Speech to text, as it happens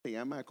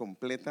llama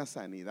completa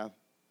sanidad.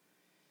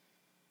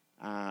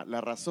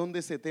 La razón de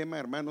ese tema,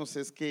 hermanos,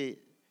 es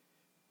que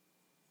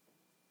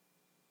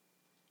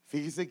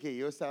fíjese que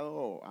yo he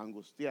estado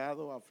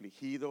angustiado,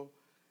 afligido,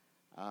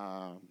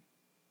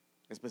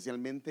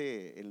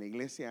 especialmente en la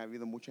iglesia ha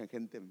habido mucha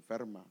gente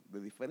enferma de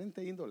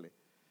diferente índole,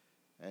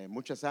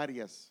 muchas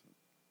áreas.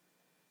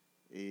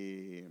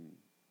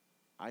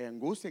 Hay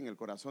angustia en el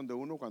corazón de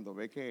uno cuando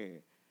ve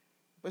que,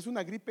 pues,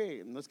 una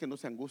gripe, no es que no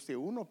se angustie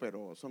uno,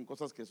 pero son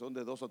cosas que son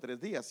de 2 o 3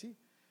 días, sí.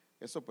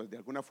 Eso pues de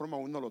alguna forma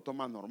uno lo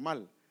toma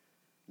normal.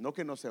 No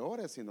que no se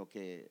ore, sino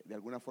que de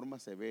alguna forma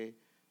se ve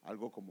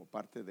algo como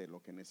parte de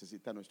lo que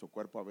necesita nuestro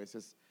cuerpo a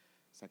veces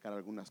sacar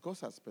algunas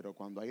cosas. Pero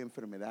cuando hay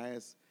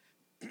enfermedades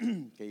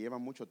que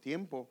llevan mucho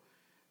tiempo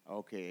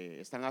o que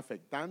están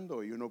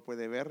afectando, y uno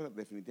puede ver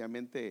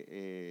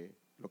definitivamente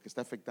lo que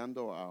está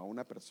afectando a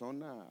una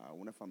persona, a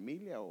una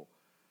familia o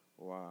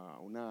a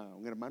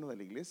un hermano de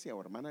la iglesia o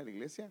hermana de la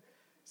iglesia,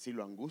 si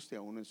lo angustia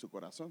a uno en su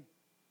corazón.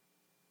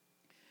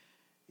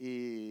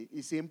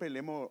 Y siempre le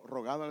hemos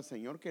rogado al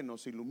Señor que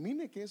nos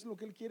ilumine qué es lo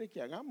que Él quiere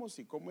que hagamos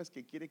y cómo es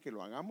que quiere que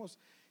lo hagamos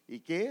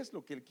y qué es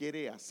lo que Él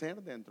quiere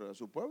hacer dentro de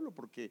su pueblo,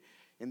 porque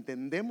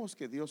entendemos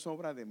que Dios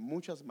obra de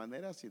muchas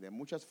maneras y de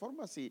muchas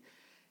formas. Y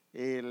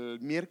el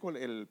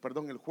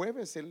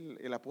jueves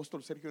el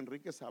apóstol Sergio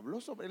Enríquez habló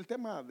sobre el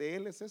tema de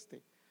él, es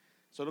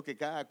solo que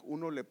cada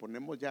uno le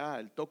ponemos ya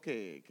el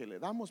toque que le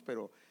damos,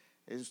 pero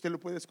usted lo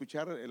puede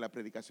escuchar en la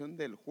predicación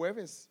del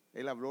jueves.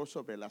 Él habló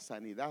sobre la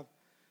sanidad,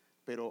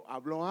 pero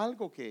habló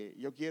algo que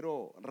yo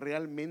quiero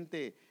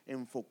realmente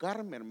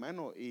enfocarme,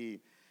 hermano,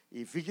 y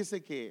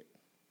fíjese que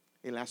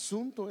el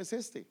asunto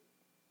es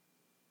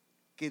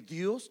que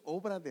Dios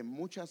obra de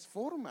muchas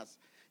formas,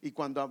 y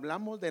cuando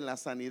hablamos de la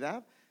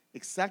sanidad,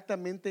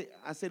 exactamente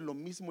hace lo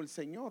mismo el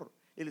Señor.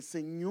 El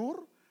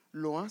Señor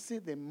lo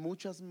hace de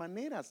muchas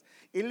maneras.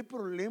 El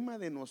problema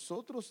de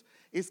nosotros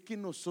es que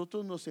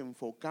nosotros nos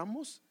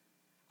enfocamos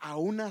a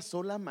una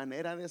sola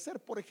manera de ser.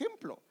 Por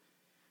ejemplo,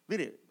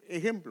 mire,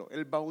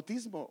 el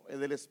bautismo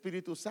del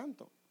Espíritu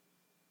Santo,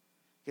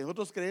 que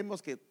nosotros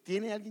creemos que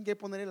tiene alguien que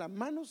ponerle las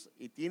manos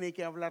y tiene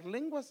que hablar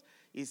lenguas,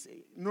 y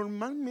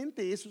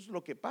normalmente eso es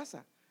lo que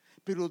pasa,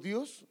 pero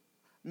Dios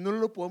no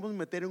lo podemos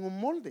meter en un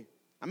molde.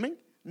 Amén.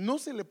 No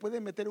se le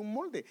puede meter un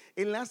molde.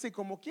 Él hace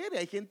como quiere.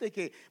 Hay gente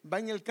que va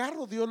en el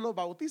carro, Dios lo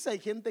bautiza. Hay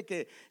gente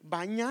que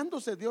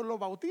bañándose, Dios lo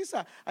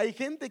bautiza. Hay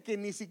gente que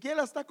ni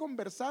siquiera está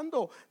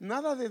conversando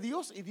nada de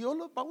Dios y Dios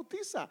lo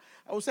bautiza.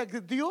 O sea que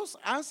Dios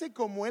hace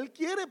como Él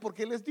quiere,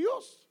 porque Él es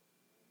Dios.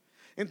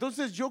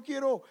 Entonces yo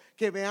quiero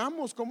que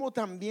veamos cómo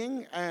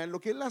también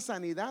lo que es la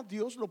sanidad,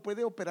 Dios lo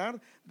puede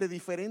operar de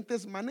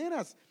diferentes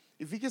maneras.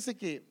 Y fíjese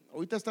que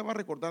ahorita estaba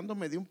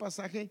recordándome de un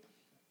pasaje.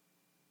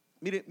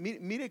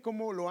 Mire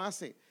cómo lo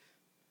hace.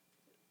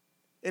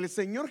 El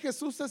Señor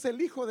Jesús es el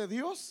Hijo de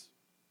Dios.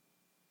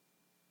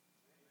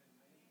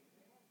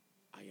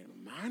 Ay,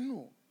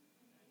 hermano,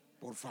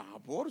 por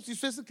favor, si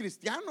usted es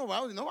cristiano,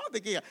 no va de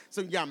que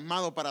son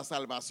llamados para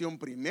salvación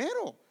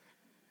primero.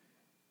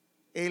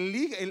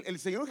 El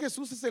Señor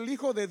Jesús es el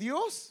Hijo de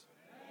Dios.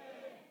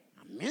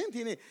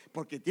 Amén.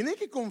 Porque tiene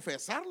que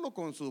confesarlo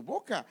con su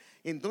boca.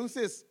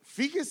 Entonces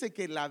fíjese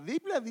que la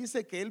Biblia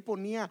dice que Él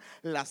ponía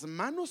las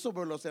manos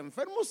sobre los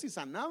enfermos y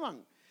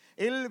sanaban.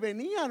 Él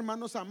venía,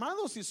 hermanos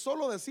amados, y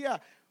solo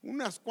decía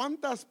unas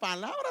cuantas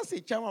palabras y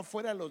echaba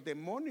fuera a los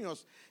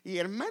demonios. Y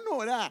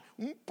hermano, era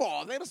un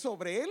poder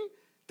sobre él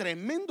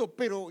tremendo.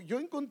 Pero yo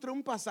encontré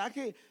un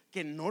pasaje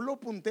que no lo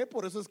apunté,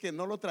 por eso es que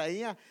no lo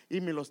traía, y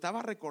me lo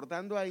estaba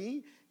recordando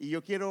ahí, y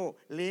yo quiero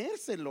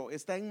leérselo.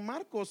 Está en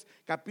Marcos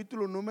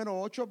capítulo número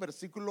 8,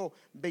 versículo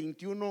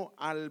 21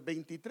 al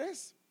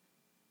 23,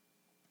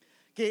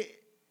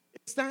 que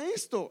está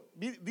esto.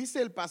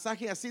 Dice el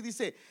pasaje así,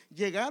 dice: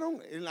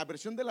 llegaron, en la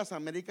versión de las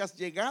Américas,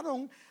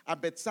 llegaron a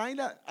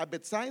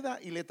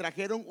Betsaida y le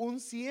trajeron un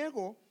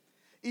ciego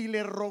y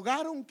le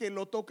rogaron que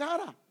lo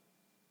tocara.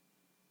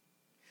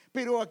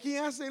 Pero aquí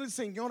hace el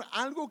Señor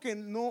algo que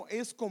no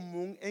es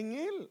común en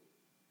Él.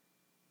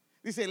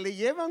 Dice, le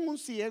llevan un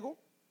ciego,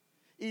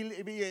 y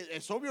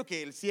es obvio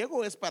que el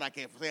ciego es para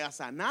que sea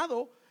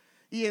sanado,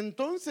 y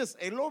entonces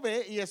Él lo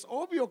ve y es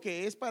obvio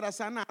que es para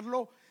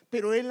sanarlo,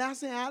 pero Él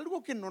hace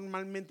algo que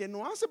normalmente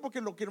no hace,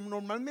 porque lo que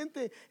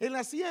normalmente Él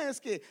hacía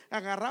es que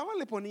agarraba,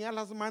 le ponía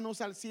las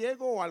manos al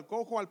ciego o al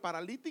cojo, al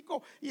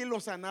paralítico, y Él lo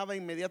sanaba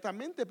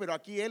inmediatamente. Pero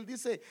aquí Él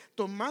dice,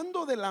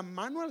 tomando de la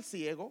mano al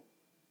ciego,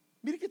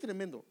 mire qué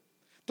tremendo,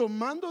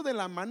 tomando de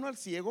la mano al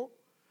ciego,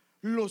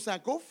 lo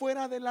sacó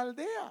fuera de la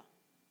aldea.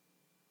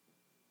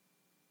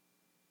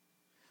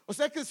 O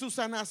sea que su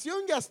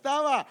sanación ya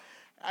estaba,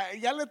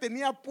 ya le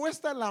tenía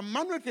puesta la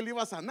mano el que le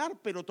iba a sanar,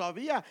 pero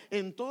todavía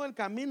en todo el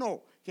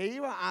camino que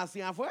iba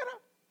hacia afuera,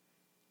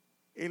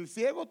 el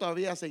ciego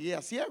todavía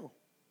seguía ciego.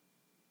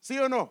 ¿Sí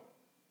o no?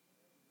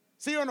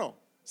 ¿Sí o no?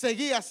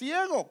 Seguía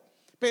ciego.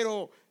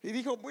 Pero, y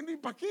dijo, bueno, ¿y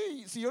para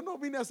qué? Si yo no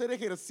vine a hacer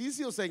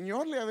ejercicio,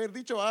 Señor, le haber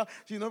dicho,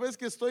 si no ves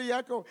que estoy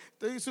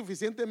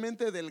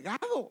suficientemente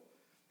delgado.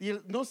 Y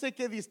él, no sé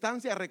qué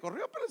distancia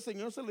recorrió, pero el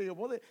Señor se lo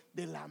llevó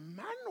de la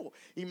mano.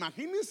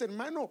 Imagínense,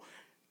 hermano,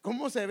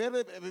 ¿Cómo se había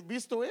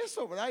visto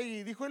eso, verdad?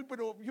 Y dijo él,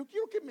 pero yo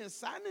quiero que me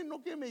sane,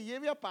 no que me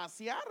lleve a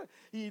pasear.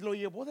 Y lo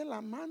llevó de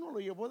la mano,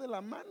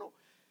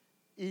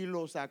 y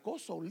lo sacó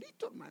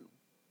solito, hermano.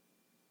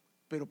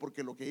 Pero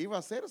porque lo que iba a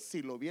hacer,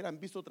 si lo hubieran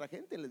visto otra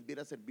gente, les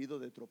hubiera servido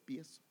de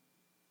tropiezo.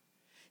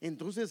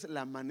 Entonces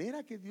la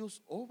manera que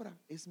Dios obra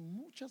es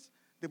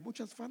de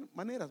muchas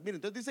maneras. Miren,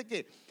 entonces dice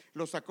que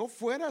lo sacó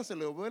fuera, se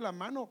lo llevó de la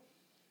mano,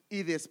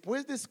 y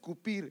después de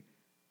escupir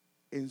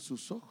en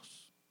sus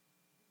ojos.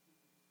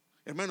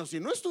 Hermano, si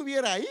no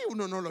estuviera ahí,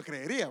 uno no lo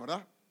creería,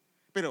 ¿verdad?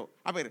 Pero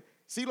a ver,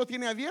 si lo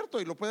tiene abierto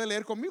y lo puede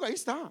leer conmigo, ahí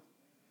está.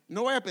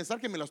 No vaya a pensar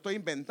que me lo estoy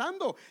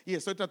inventando y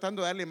estoy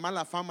tratando de darle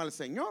mala fama al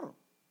Señor.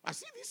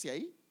 Así dice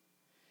ahí.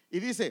 Y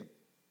dice,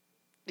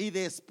 y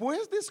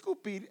después de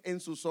escupir en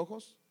sus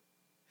ojos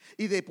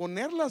y de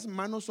poner las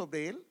manos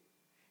sobre él,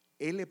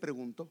 él le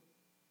preguntó,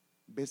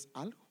 ¿ves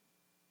algo?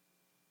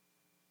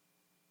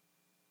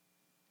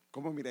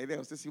 ¿Cómo miraría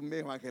usted si un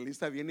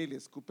evangelista viene y le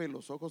escupe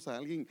los ojos a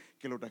alguien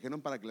que lo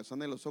trajeron para que le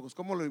sane los ojos?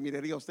 ¿Cómo lo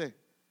miraría usted?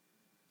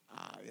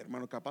 Ay,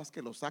 hermano, capaz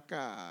que lo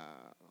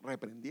saca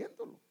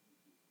reprendiéndolo.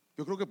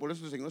 Yo creo que por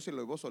eso el Señor se lo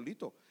llevó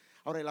solito.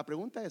 Ahora la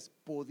pregunta es,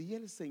 ¿podía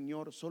el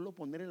Señor solo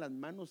ponerle las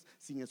manos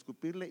sin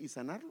escupirle y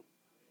sanarlo?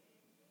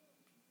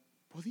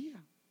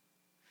 Podía.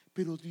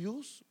 Pero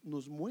Dios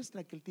nos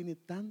muestra que Él tiene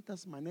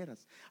tantas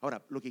maneras.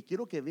 Ahora, lo que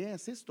quiero que vea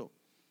es esto,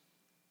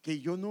 que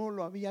yo no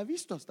lo había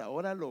visto hasta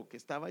ahora. Lo que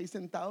estaba ahí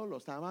sentado lo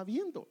estaba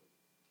viendo.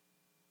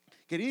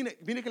 Que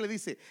viene que le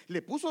dice,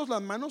 le puso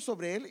las manos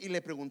sobre él y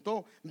le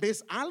preguntó,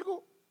 ¿ves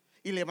algo?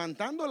 Y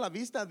levantando la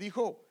vista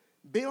dijo,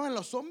 veo a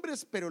los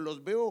hombres, pero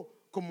los veo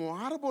como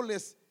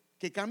árboles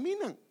que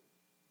caminan.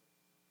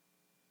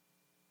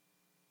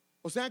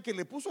 O sea que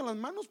le puso las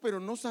manos, pero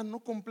no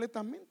sanó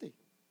completamente.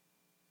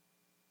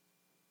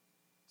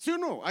 ¿Sí o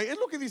no? Es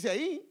lo que dice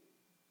ahí.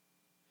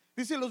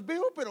 Dice, los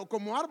veo, pero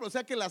como árboles. O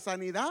sea que la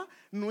sanidad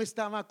no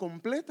estaba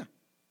completa.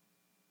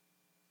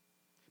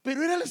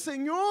 Pero era el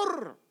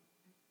Señor.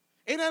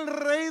 Era el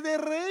Rey de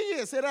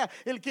Reyes, era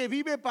el que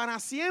vive para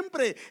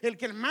siempre, el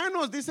que,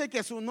 hermanos, dice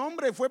que su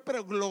nombre fue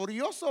pero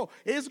glorioso,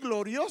 es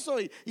glorioso,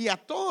 y a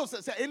todos,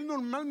 o sea, él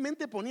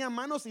normalmente ponía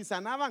manos y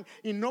sanaban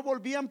y no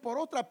volvían por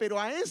otra, pero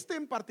a este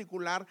en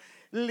particular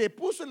le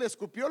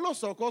escupió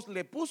los ojos,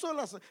 le puso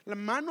las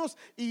manos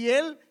y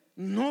él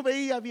no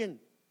veía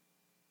bien.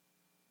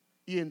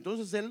 Y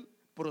entonces él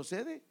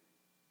procede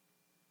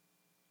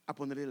a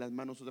ponerle las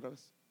manos otra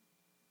vez.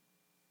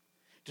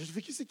 Entonces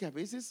fíjese que a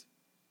veces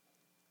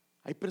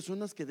hay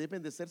personas que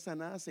deben de ser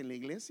sanadas en la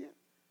iglesia,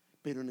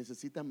 pero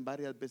necesitan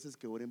varias veces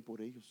que oren por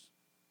ellos.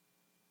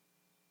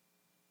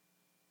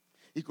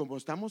 Y como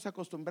estamos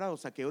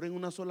acostumbrados a que oren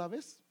una sola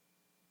vez,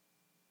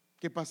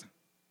 ¿qué pasa?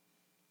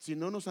 Si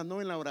no nos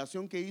sanó en la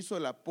oración que hizo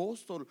el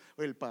apóstol,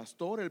 el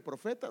pastor, el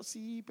profeta,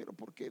 sí, pero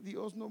 ¿por qué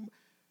Dios no?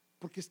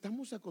 Porque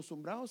estamos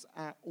acostumbrados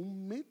a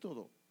un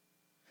método,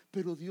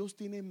 pero Dios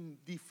tiene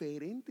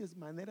diferentes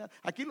maneras.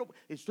 Aquí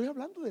estoy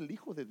hablando del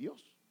Hijo de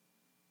Dios.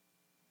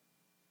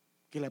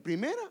 Que la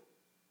primera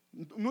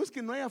no es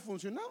que no haya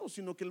funcionado,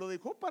 sino que lo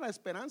dejó para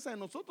esperanza de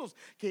nosotros,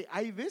 que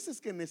hay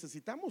veces que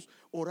necesitamos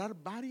orar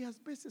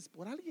varias veces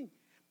por alguien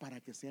para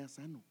que sea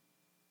sano.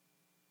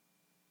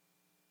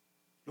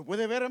 ¿Lo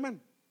puede ver, hermano?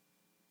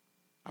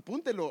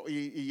 Apúntelo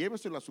y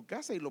lléveselo a su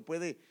casa y lo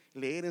puede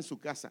leer en su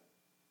casa.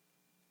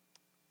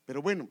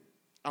 Pero bueno,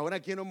 ahora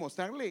quiero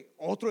mostrarle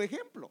otro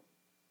ejemplo.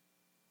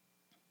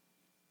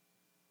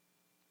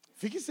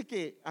 Fíjese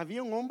que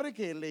había un hombre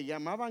que le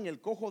llamaban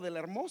el cojo de la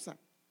hermosa.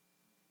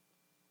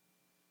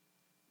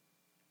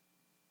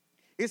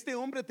 Este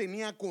hombre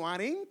tenía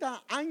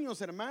 40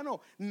 años,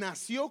 hermano,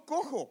 nació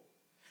cojo.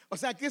 O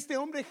sea que este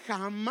hombre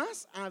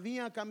jamás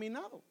había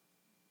caminado.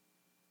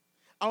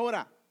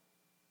 Ahora,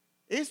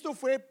 esto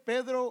fue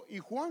Pedro y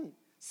Juan.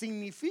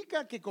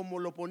 Significa que como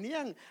lo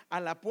ponían a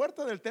la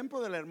puerta del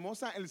templo de la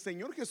hermosa, el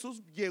Señor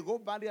Jesús llegó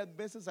varias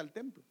veces al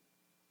templo.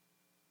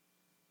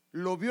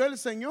 ¿Lo vio el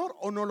Señor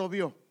o no lo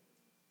vio?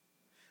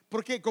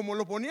 Porque como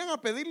lo ponían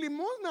a pedir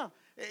limosna,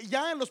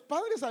 ya los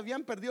padres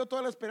habían perdido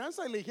toda la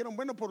esperanza y le dijeron,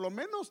 bueno, por lo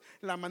menos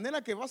la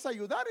manera que vas a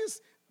ayudar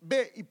es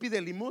ve y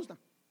pide limosna.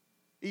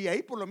 Y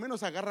ahí por lo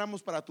menos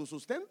agarramos para tu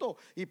sustento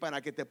y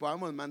para que te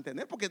podamos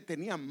mantener, porque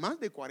tenía más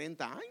de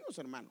 40 años,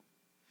 hermano.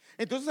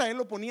 Entonces a él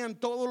lo ponían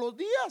todos los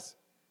días.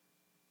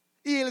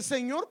 Y el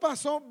Señor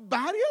pasó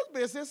varias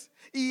veces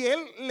y él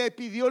le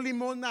pidió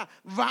limosna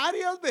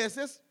varias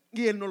veces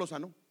y él no lo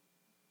sanó.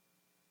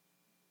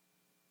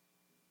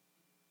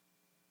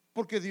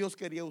 Porque Dios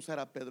quería usar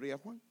a Pedro y a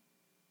Juan.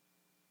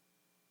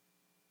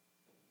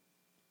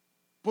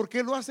 ¿Por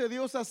qué lo hace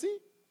Dios así?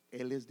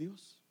 Él es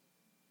Dios.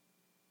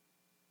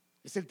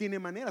 Él tiene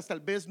maneras. Tal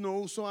vez no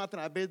usó a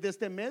través de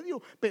este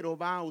medio, pero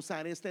va a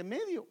usar este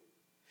medio.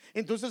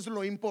 Entonces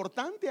lo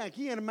importante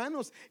aquí,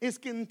 hermanos, es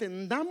que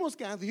entendamos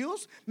que a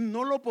Dios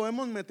no lo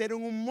podemos meter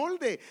en un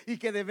molde y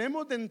que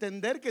debemos de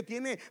entender que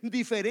tiene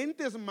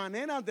diferentes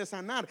maneras de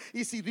sanar.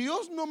 Y si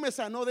Dios no me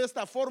sanó de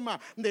esta forma,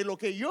 de lo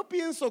que yo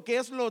pienso que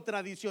es lo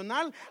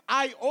tradicional,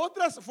 hay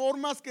otras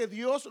formas que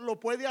Dios lo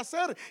puede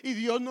hacer y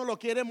Dios nos lo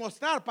quiere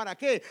mostrar. ¿Para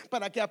qué?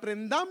 Para que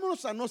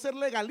aprendamos a no ser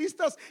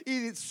legalistas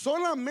y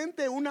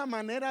solamente una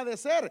manera de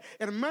ser.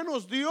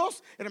 Hermanos,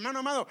 Dios, hermano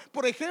amado,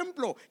 por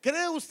ejemplo,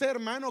 ¿cree usted,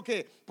 hermano,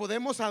 que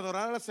podemos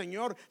adorar al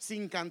Señor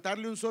sin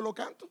cantarle un solo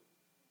canto?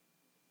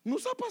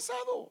 Nos ha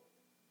pasado.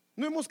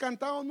 No hemos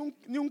cantado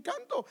ni un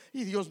canto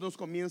y Dios nos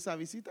comienza a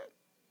visitar.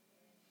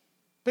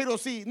 Pero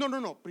sí, no,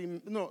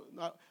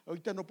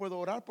 ahorita no puedo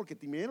orar porque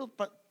primero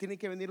tienen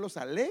que venir los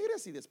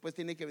alegres y después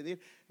tienen que venir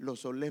los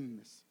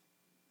solemnes.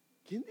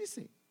 ¿Quién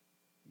dice?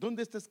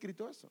 ¿Dónde está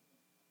escrito eso?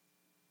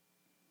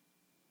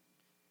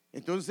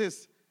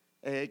 Entonces,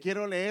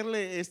 quiero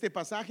leerle este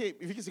pasaje.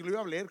 Y fíjese que lo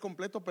iba a leer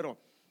completo, pero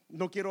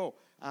no quiero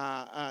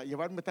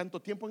llevarme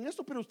tanto tiempo en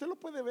esto. Pero usted lo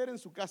puede ver en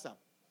su casa.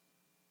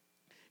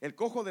 El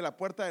cojo de la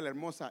puerta de la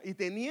hermosa. Y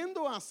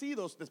teniendo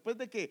asidos, después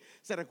de que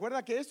se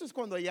recuerda que esto es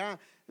cuando ya,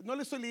 no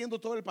le estoy leyendo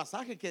todo el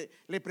pasaje, que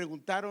le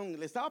preguntaron,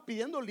 le estaba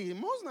pidiendo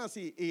limosnas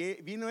y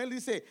vino él,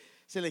 dice,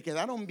 se le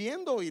quedaron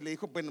viendo y le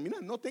dijo, bueno, mira,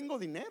 no tengo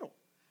dinero,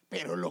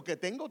 pero lo que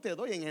tengo te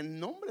doy en el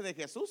nombre de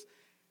Jesús.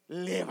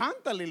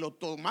 Levántale. Lo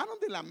tomaron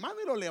de la mano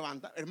y lo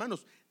levantaron.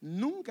 Hermanos,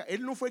 nunca,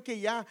 él no fue que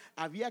ya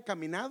había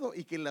caminado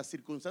y que las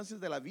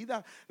circunstancias de la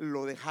vida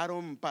lo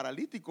dejaron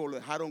paralítico, lo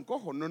dejaron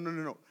cojo.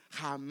 No,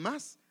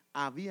 jamás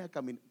había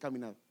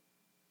caminado.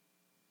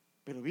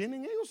 Pero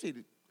vienen ellos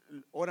y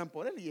oran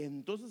por él. Y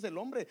entonces el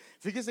hombre,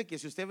 fíjese que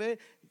si usted ve,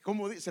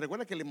 como se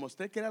recuerda que le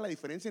mostré que era la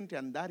diferencia entre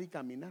andar y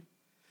caminar.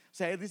 O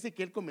sea, él dice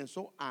que él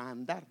comenzó a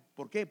andar.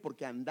 ¿Por qué?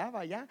 Porque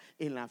andaba ya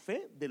en la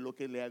fe de lo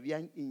que le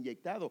habían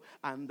inyectado.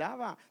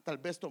 Andaba tal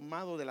vez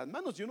tomado de las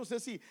manos. Yo no sé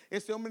si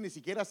este hombre ni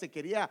siquiera se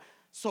quería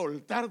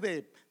soltar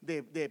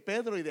de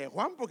Pedro y de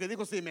Juan, porque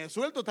dijo, si me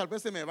suelto tal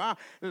vez se me va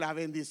la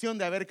bendición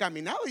de haber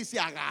caminado. Y se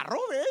agarró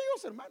de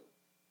ellos, hermano.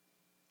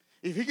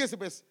 Y fíjese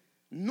pues,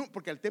 no,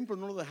 porque al templo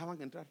no lo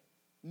dejaban entrar.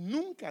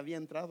 Nunca había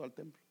entrado al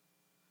templo.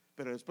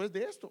 Pero después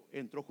de esto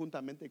entró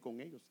juntamente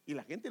con ellos y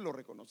la gente lo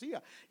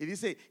reconocía. Y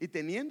dice, y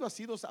teniendo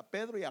asidos a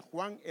Pedro y a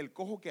Juan, el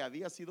cojo que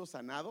había sido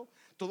sanado,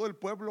 todo el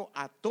pueblo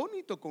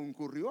atónito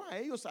concurrió a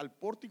ellos al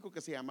pórtico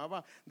que se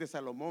llamaba de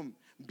Salomón.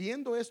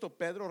 Viendo esto,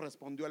 Pedro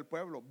respondió al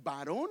pueblo,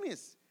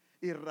 varones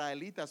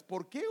israelitas,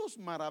 ¿por qué os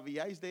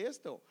maravilláis de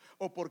esto?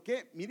 O por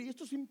qué, mire,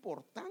 esto es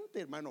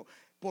importante, hermano,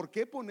 ¿por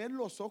qué poner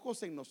los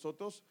ojos en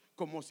nosotros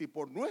como si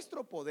por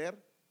nuestro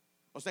poder,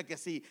 o sea que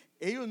si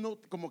ellos no,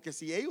 como que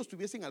si ellos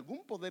tuviesen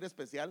algún poder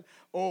especial,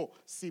 o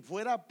si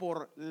fuera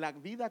por la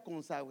vida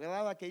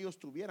consagrada que ellos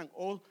tuvieran,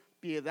 o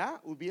piedad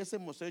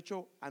hubiésemos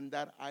hecho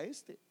andar a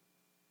este?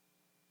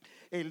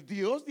 El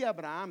Dios de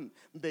Abraham,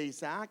 de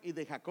Isaac y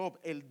de Jacob,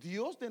 el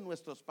Dios de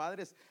nuestros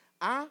padres,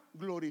 ha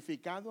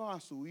glorificado a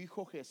su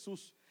Hijo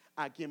Jesús,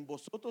 a quien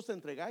vosotros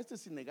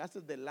entregasteis y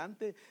negasteis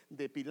delante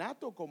de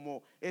Pilato,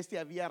 como éste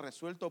había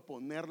resuelto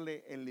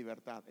ponerle en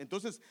libertad.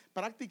 Entonces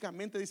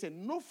prácticamente dice,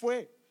 no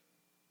fue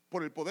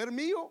por el poder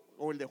mío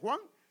o el de Juan,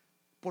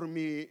 por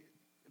mi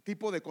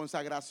tipo de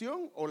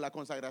consagración o la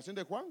consagración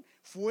de Juan,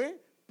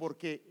 fue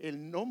porque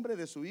el nombre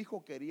de su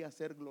Hijo quería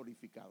ser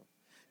glorificado.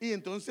 Y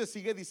entonces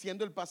sigue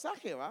diciendo el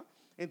pasaje, ¿va?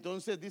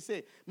 Entonces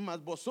dice,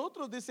 mas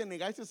vosotros, dice,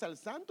 negasteis al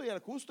santo y al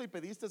justo y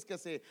pedisteis que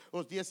se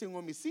os diese un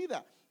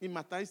homicida y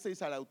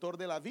matasteis al autor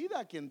de la vida,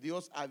 a quien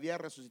Dios había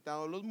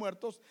resucitado de los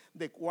muertos,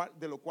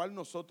 de lo cual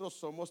nosotros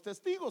somos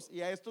testigos.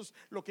 Y a esto es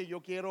lo que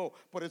yo quiero,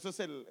 por eso es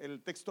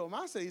el texto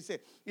más, se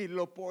dice, y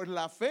por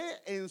la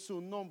fe en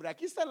su nombre.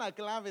 Aquí está la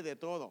clave de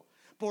todo.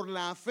 Por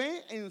la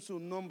fe en su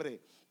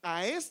nombre,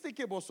 a este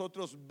que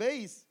vosotros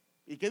veis,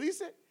 ¿y qué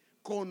dice?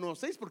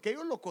 Conocéis, porque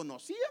ellos lo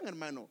conocían,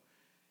 hermano.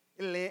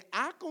 Le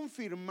ha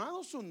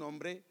confirmado su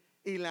nombre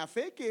y la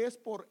fe que es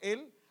por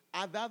él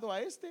ha dado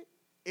a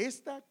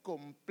esta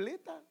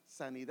completa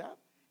sanidad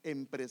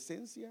en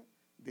presencia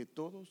de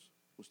todos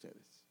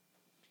ustedes.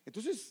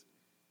 Entonces,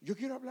 yo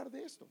quiero hablar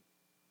de esto,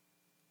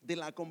 de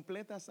la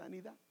completa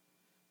sanidad,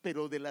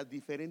 pero de las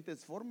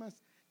diferentes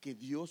formas que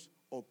Dios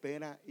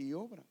opera y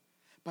obra,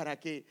 para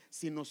que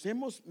si nos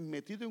hemos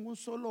metido en un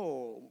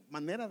solo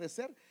manera de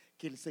ser,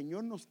 que el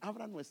Señor nos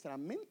abra nuestra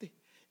mente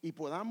y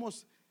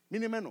podamos.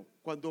 Mire, hermano,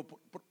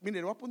 mire,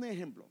 le voy a poner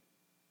ejemplo.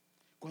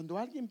 Cuando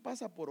alguien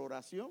pasa por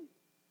oración,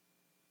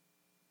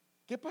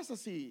 ¿qué pasa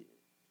si,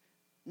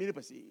 mire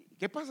pues,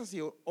 qué pasa si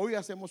hoy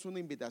hacemos una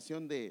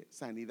invitación de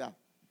sanidad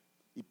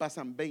y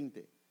pasan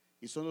 20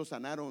 y solo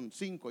sanaron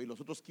 5 y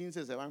los otros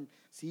 15 se van?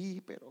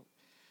 Sí, pero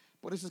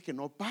por eso es que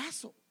no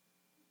paso.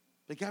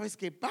 De cada vez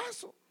que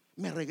paso,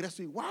 me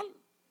regreso igual.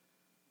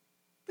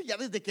 Ya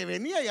desde que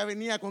venía, ya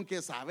venía con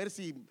que saber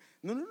si.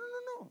 No.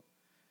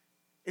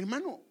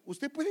 Hermano,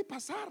 usted puede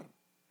pasar.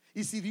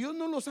 Y si Dios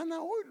no lo sana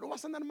hoy, lo va a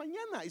sanar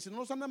mañana. Y si no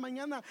lo sana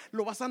mañana,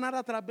 lo va a sanar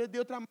a través de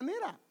otra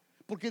manera.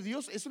 porque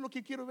Dios, eso es lo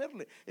que quiero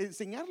verle,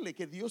 enseñarle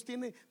que Dios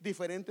tiene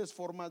diferentes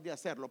formas de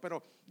hacerlo.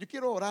 Pero yo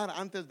quiero orar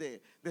antes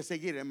de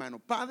seguir, hermano.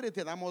 Padre,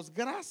 te damos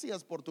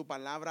gracias por tu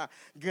palabra,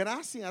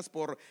 gracias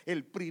por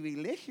el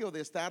privilegio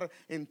de estar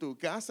en tu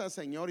casa,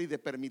 Señor, y de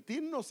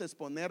permitirnos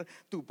exponer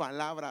tu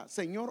palabra.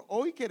 Señor,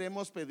 hoy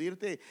queremos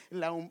pedirte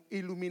la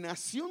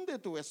iluminación de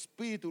tu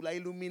espíritu, la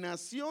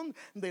iluminación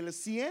del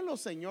cielo,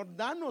 Señor.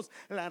 Danos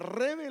la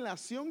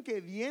revelación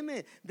que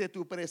viene de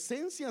tu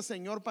presencia,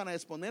 Señor, para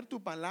exponer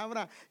tu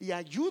palabra,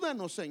 y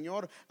ayúdanos,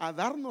 Señor, a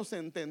darnos a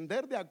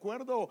entender de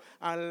acuerdo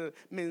al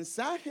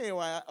mensaje o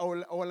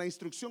a la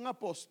instrucción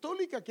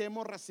apostólica que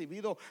hemos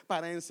recibido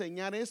para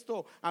enseñar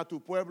esto a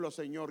tu pueblo,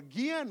 Señor.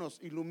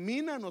 Guíanos,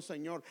 ilumínanos,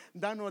 Señor.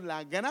 Danos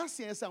la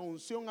gracia, esa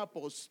unción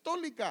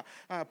apostólica,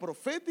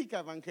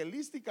 profética,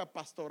 evangelística,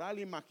 pastoral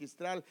y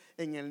magistral.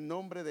 En el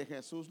nombre de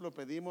Jesús lo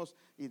pedimos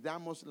y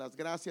damos las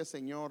gracias,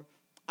 Señor.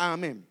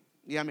 Amén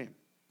y amén.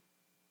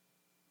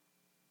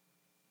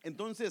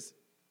 Entonces,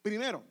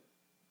 primero,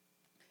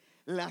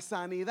 la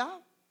sanidad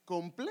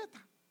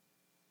completa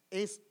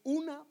es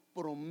una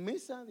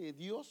promesa de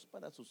Dios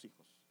para sus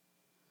hijos.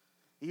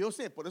 Y yo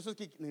sé, por eso es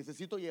que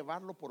necesito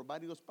llevarlo por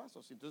varios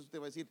pasos. Entonces usted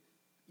va a decir,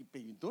 ¿y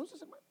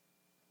entonces, hermano?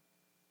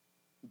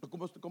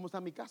 ¿Cómo está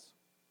mi caso?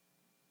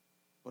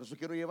 Por eso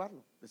quiero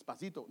llevarlo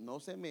despacito.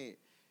 No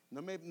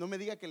me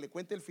diga que le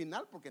cuente el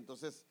final, porque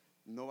entonces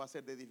no va a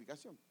ser de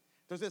edificación.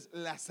 Entonces,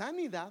 la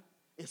sanidad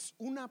es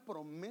una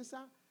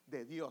promesa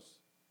de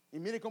Dios. Y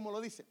mire cómo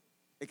lo dice.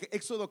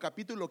 Éxodo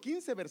capítulo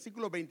 15,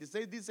 versículo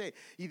 26 dice: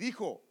 y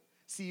dijo,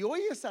 si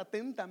oyes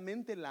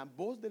atentamente la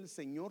voz del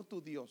Señor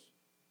tu Dios,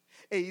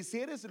 e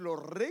hicieres lo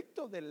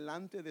recto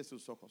delante de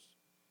sus ojos,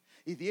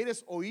 y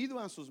dieres oído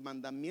a sus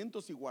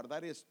mandamientos y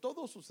guardares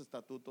todos sus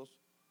estatutos,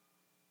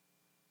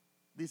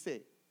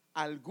 dice,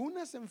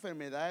 algunas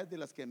enfermedades de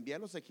las que envié a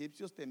los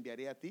egipcios te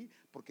enviaré a ti,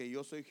 porque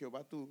yo soy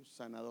Jehová tu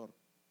sanador.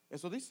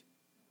 Eso dice.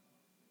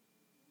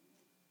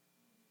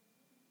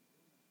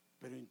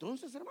 Pero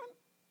entonces, hermano,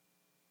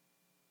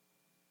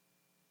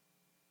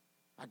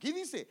 aquí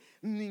dice,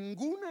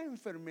 ninguna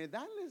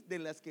enfermedad de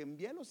las que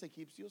envié a los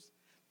egipcios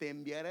te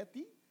enviaré a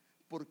ti,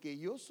 porque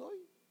yo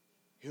soy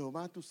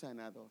Jehová tu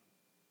sanador.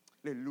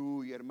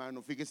 Aleluya,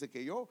 hermano. Fíjese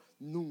que yo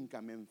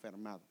nunca me he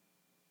enfermado,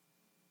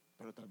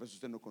 pero tal vez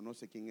usted no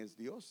conoce quién es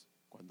Dios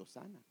cuando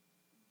sana.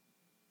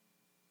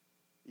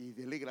 Y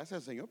dele gracias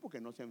al Señor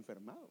porque no se ha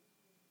enfermado.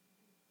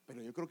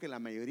 Pero yo creo que la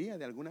mayoría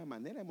de alguna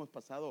manera hemos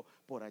pasado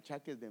por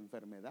achaques de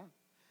enfermedad.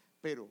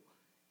 Pero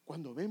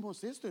cuando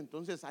vemos esto,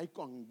 entonces hay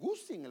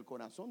angustia en el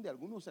corazón de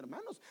algunos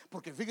hermanos,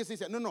 porque fíjese,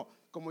 dice, no,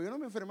 como yo no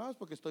me he enfermado es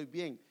porque estoy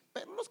bien.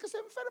 Pero los que se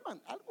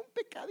enferman, algún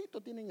pecadito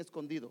tienen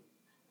escondido,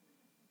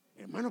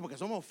 hermano, porque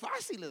somos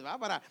fáciles, ¿va?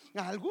 Para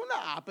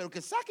alguna, pero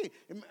que saque,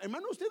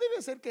 hermano, usted debe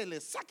hacer que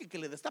le saque, que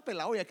le destape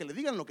la olla, que le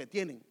digan lo que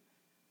tienen.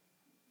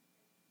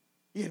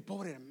 Y el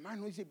pobre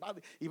hermano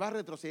y va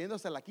retrocediendo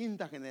hasta la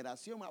quinta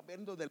generación, va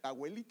viendo del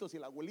abuelito, si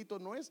el abuelito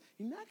no es,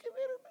 y nada que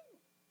ver, hermano.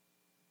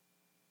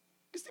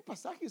 Este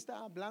pasaje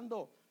está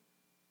hablando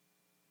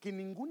que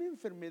ninguna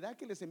enfermedad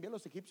que les envió a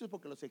los egipcios,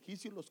 porque los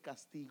egipcios los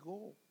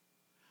castigó.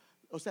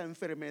 O sea,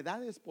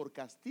 enfermedades por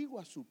castigo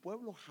a su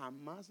pueblo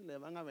jamás le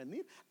van a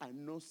venir, a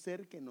no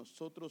ser que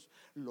nosotros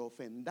lo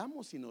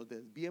ofendamos y nos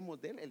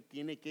desviemos de él. Él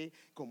tiene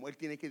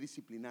que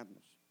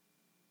disciplinarnos.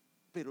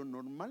 Pero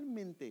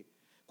normalmente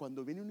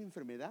cuando viene una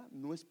enfermedad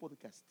no es por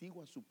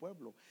castigo a su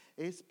pueblo,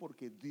 es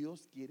porque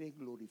Dios quiere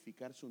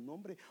glorificar su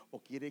nombre o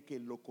quiere que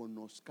lo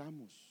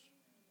conozcamos.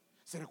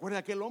 ¿Se recuerda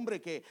aquel hombre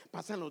que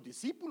pasan los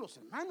discípulos,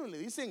 hermano, y le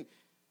dicen,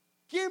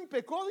 ¿quién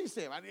pecó?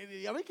 Dice, a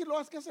ver qué lo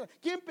hace hacer.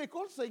 ¿Quién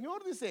pecó? El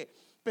Señor, dice,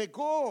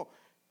 ¿pecó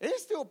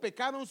o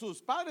pecaron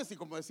sus padres? Y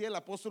como decía el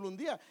apóstol un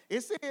día,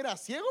 ese era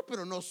ciego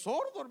pero no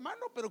sordo,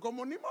 hermano, pero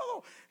como ni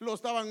modo, lo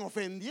estaban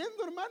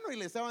ofendiendo, hermano, y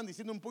le estaban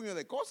diciendo un puño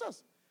de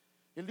cosas.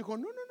 Y él dijo,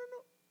 no,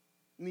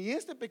 ni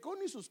este pecó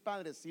ni sus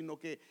padres, sino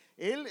que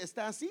él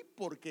está así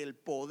porque el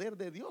poder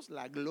de Dios,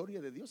 la gloria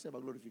de Dios se va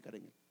a glorificar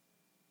en él.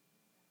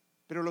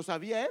 Pero ¿lo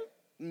sabía él?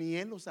 Ni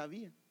él lo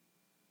sabía.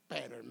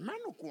 Pero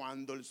hermano,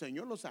 cuando el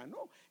Señor lo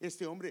sanó,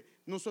 este hombre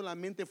no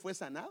solamente fue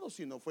sanado,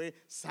 sino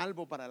fue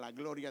salvo para la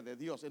gloria de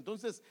Dios.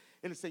 Entonces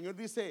el Señor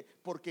dice,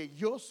 porque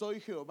yo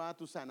soy Jehová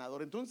tu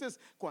sanador. Entonces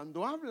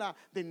cuando habla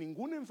de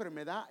ninguna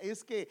enfermedad,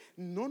 es que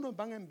no nos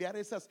van a enviar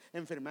esas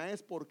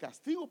enfermedades por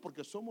castigo,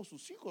 porque somos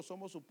sus hijos,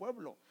 somos su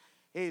pueblo.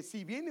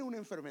 Si viene una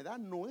enfermedad,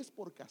 no es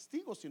por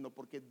castigo, sino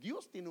porque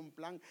Dios tiene un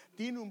plan,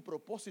 tiene un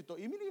propósito.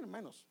 Y miren,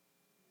 hermanos,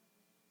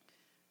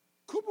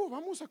 ¿cómo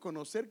vamos a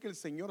conocer que el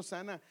Señor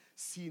sana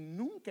si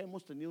nunca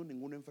hemos tenido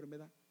ninguna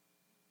enfermedad?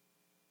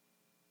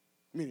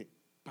 Mire,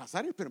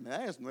 pasar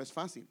enfermedades no es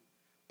fácil,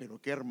 pero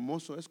qué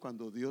hermoso es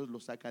cuando Dios lo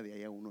saca de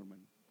ahí a uno,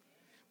 hermano.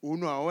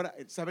 Uno ahora,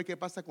 ¿sabe qué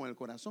pasa con el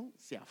corazón?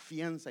 Se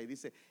afianza y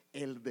dice,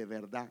 él de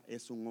verdad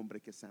es un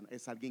hombre que sana,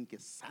 es alguien que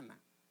sana.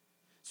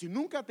 Si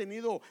nunca ha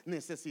tenido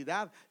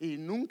necesidad y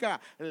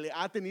nunca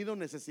ha tenido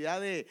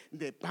necesidad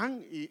de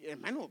pan, y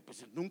hermano,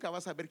 pues nunca va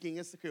a saber quién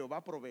es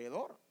Jehová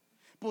proveedor.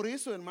 Por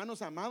eso,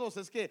 hermanos amados,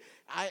 es que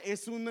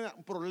es un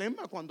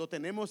problema cuando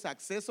tenemos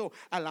acceso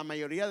a la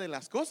mayoría de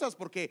las cosas,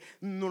 porque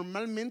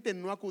normalmente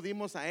no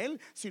acudimos a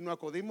Él, sino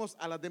acudimos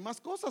a las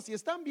demás cosas. Y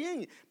están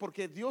bien,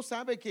 porque Dios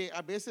sabe que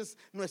a veces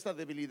nuestra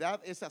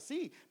debilidad es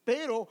así,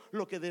 pero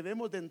lo que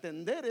debemos de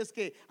entender es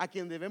que a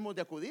quien debemos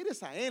de acudir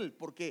es a Él,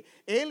 porque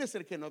Él es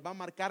el que nos va a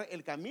marcar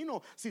el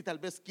camino si tal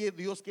vez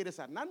Dios quiere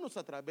sanarnos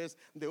a través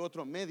de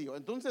otro medio.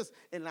 Entonces,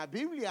 en la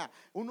Biblia,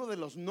 uno de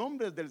los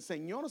nombres del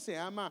Señor se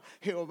llama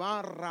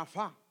Jehová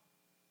Rafa.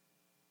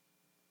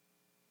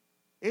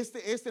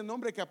 Este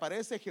nombre que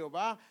aparece,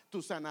 Jehová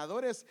tu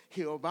sanador, es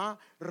Jehová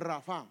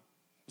Rafa.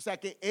 O sea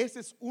que ese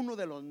es uno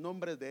de los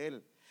nombres de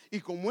Él. Y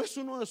como es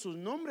uno de sus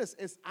nombres,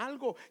 es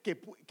algo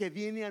que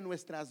viene a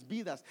nuestras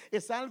vidas.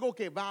 Es algo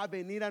que va a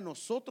venir a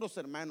nosotros,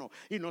 hermano.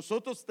 Y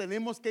nosotros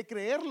tenemos que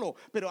creerlo.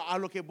 Pero a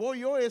lo que voy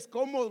yo es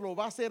cómo lo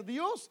va a hacer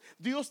Dios.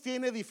 Dios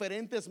tiene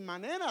diferentes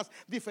maneras,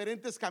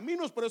 diferentes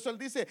caminos. Por eso Él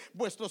dice,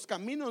 vuestros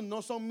caminos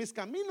no son mis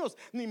caminos,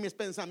 ni mis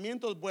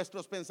pensamientos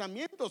vuestros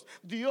pensamientos.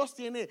 Dios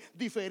tiene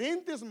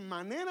diferentes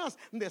maneras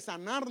de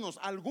sanarnos.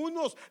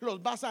 Algunos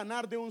los va a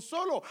sanar de un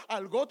solo,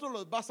 algo otros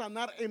los va a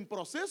sanar en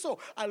proceso,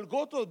 algo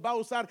otros va a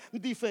usar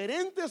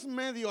diferentes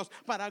medios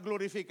para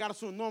glorificar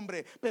su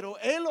nombre, pero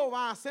Él lo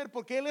va a hacer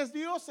porque Él es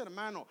Dios,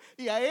 hermano,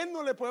 y a Él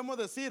no le podemos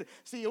decir,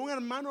 si un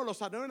hermano lo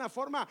sanó de una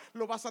forma,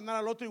 lo va a sanar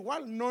al otro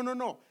igual.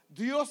 No,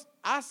 Dios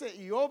hace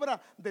y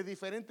obra de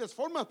diferentes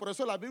formas. Por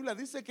eso la Biblia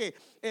dice que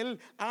Él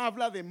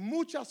habla de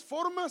muchas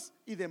formas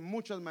y de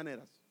muchas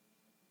maneras.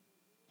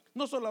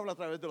 No solo habla a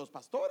través de los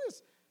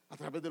pastores, a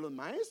través de los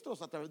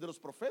maestros, a través de los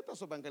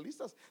profetas o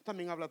evangelistas,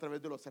 también habla a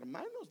través de los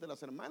hermanos, de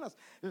las hermanas.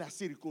 Las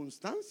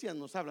circunstancias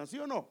nos hablan, ¿sí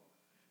o no?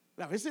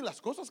 A veces las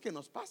cosas que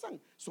nos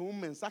pasan son un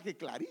mensaje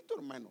clarito,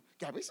 hermano,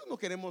 que a veces no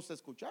queremos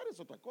escuchar,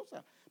 es otra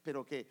cosa,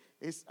 pero que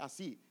es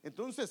así.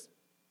 Entonces,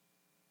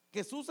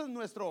 Jesús es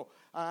nuestro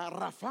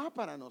Rafa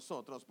para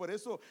nosotros. Por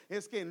eso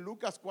es que en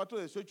Lucas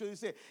 4:18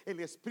 dice, el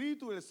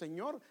Espíritu del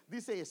Señor,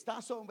 dice,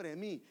 está sobre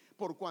mí,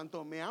 por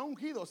cuanto me ha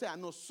ungido. O sea,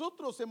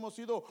 nosotros hemos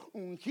sido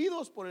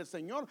ungidos por el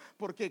Señor,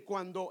 porque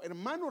cuando,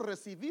 hermanos,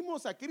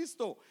 recibimos a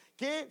Cristo,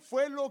 ¿qué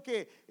fue lo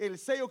que el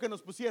sello que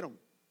nos pusieron?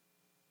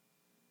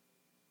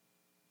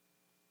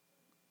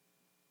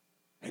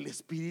 El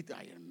Espíritu.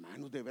 Ay,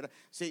 hermanos, de verdad,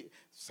 sí,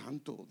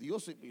 santo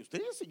Dios,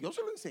 ustedes, yo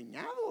se lo he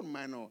enseñado,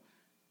 hermano.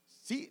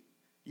 Sí.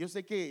 Yo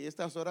sé que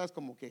estas horas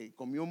como que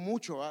comió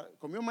mucho, ¿verdad?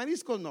 Comió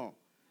mariscos, no,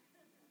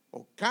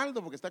 o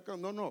caldo, porque está,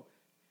 no.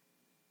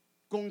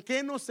 ¿Con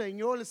qué nos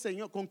selló el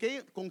Señor? ¿Con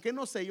qué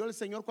nos selló el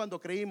Señor cuando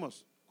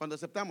creímos, cuando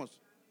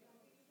aceptamos?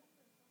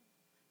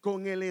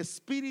 Con el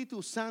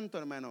Espíritu Santo,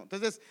 hermano.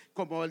 Entonces,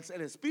 como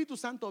el Espíritu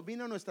Santo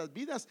vino a nuestras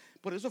vidas,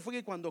 por eso fue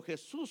que cuando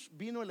Jesús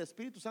vino, el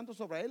Espíritu Santo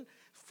sobre Él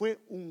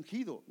fue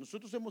ungido.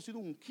 Nosotros hemos sido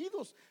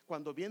ungidos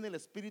cuando viene el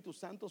Espíritu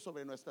Santo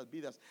sobre nuestras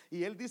vidas.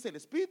 Y Él dice, el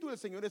Espíritu del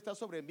Señor está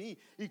sobre mí,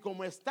 y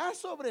como está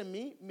sobre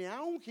mí, me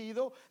ha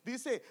ungido,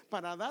 dice,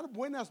 para dar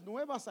buenas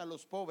nuevas a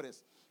los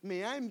pobres.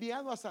 Me ha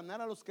enviado a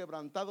sanar a los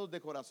quebrantados de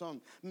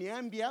corazón. Me ha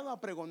enviado a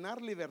pregonar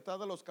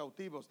libertad a los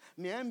cautivos.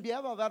 Me ha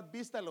enviado a dar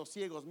vista a los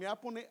ciegos. Me ha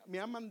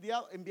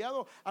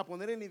enviado a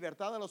poner en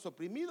libertad a los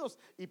oprimidos,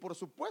 y por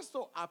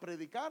supuesto a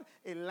predicar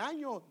el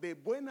año de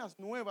buenas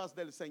nuevas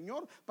del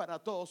Señor para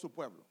todo su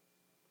pueblo.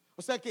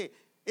 O sea que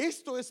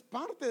esto es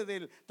parte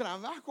del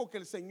trabajo que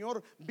el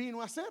Señor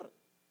vino a hacer.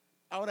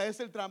 Ahora es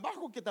el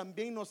trabajo que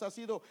también nos ha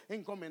sido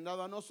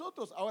encomendado a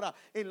nosotros. Ahora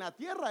en la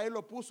tierra Él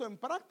lo puso en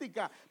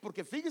práctica,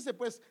 porque fíjese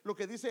pues lo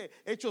que dice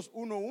Hechos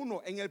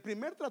 1:1. En el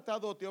primer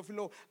tratado,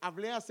 Teófilo,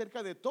 hablé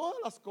acerca de todas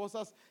las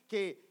cosas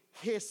que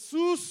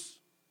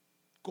Jesús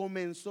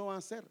comenzó a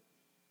hacer.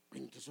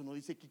 Entonces uno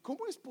dice que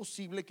 ¿cómo es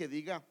posible que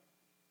diga?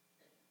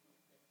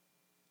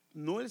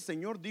 No, el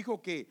Señor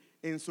dijo que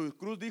en su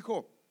cruz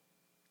dijo,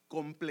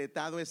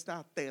 completado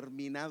está,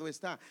 terminado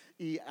está.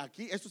 Y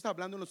aquí esto está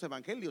hablando en los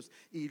evangelios,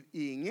 y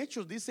en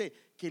Hechos dice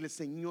que el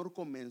Señor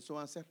comenzó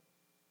a hacer,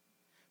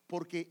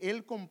 porque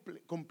Él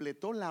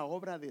completó la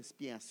obra de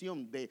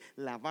expiación, de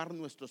lavar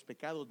nuestros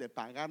pecados, de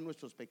pagar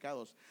nuestros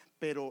pecados.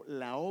 Pero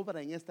la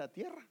obra en esta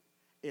tierra,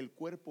 el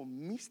cuerpo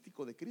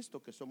místico de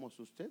Cristo que somos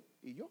usted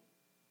y yo,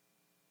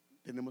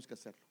 tenemos que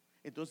hacerlo.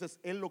 Entonces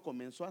Él lo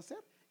comenzó a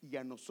hacer, y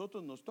a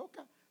nosotros nos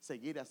toca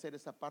seguir a hacer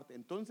esa parte.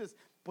 Entonces,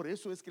 por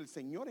eso es que el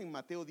Señor en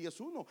Mateo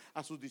 10:1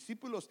 a sus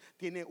discípulos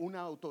tiene una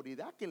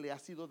autoridad que le ha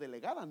sido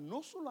delegada,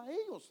 no solo a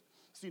ellos,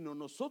 sino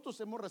nosotros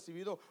hemos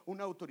recibido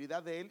una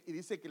autoridad de Él. Y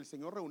dice que el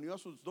Señor reunió a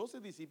sus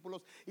 12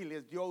 discípulos y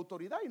les dio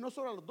autoridad, y no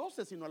solo a los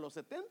 12, sino a los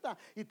 70,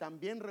 y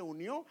también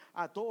reunió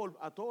a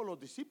todos los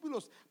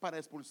discípulos para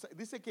expulsar.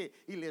 Dice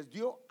que y les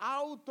dio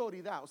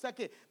autoridad. O sea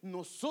que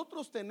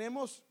nosotros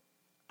tenemos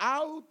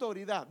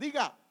autoridad,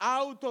 diga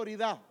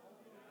autoridad,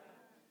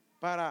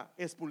 para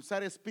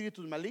expulsar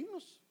espíritus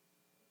malignos,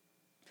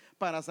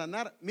 para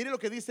sanar. Mire lo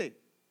que dice,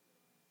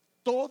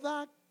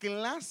 toda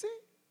clase.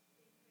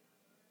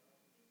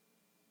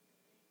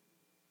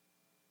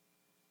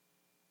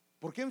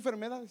 ¿Por qué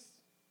enfermedades?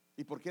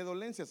 ¿Y por qué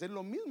dolencias? ¿Es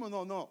lo mismo?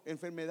 No, no.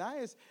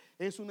 Enfermedad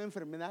es una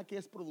enfermedad que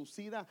es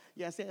producida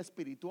ya sea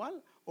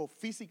espiritual o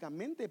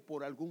físicamente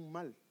por algún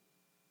mal.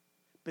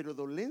 Pero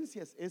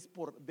dolencias es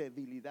por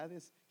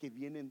debilidades que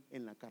vienen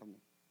en la carne.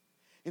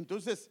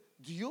 Entonces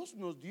Dios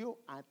nos dio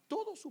a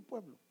todo su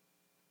pueblo,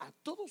 a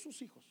todos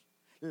sus hijos,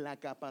 la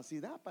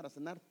capacidad para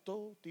sanar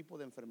todo tipo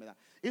de enfermedad.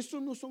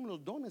 Estos no son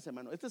los dones,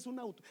 hermano. Este es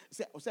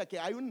o sea que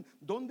hay un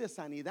don de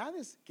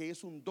sanidades que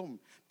es un don,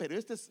 pero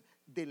este es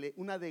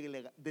una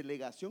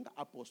delegación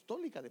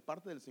apostólica de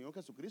parte del Señor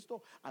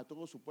Jesucristo a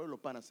todo su pueblo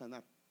para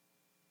sanar.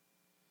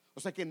 O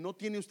sea que no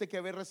tiene usted que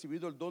haber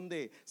recibido el don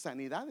de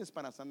sanidades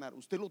para sanar.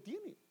 Usted lo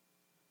tiene.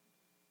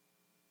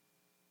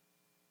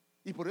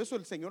 Y por eso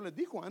el Señor les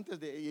dijo antes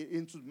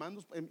en sus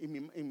manos,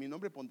 en mi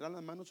nombre pondrán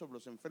las manos sobre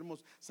los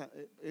enfermos,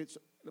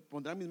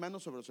 pondrán mis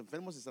manos sobre los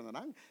enfermos y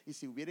sanarán. Y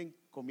si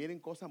comieren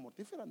cosa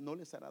mortífera, no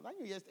les hará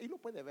daño. Y ahí lo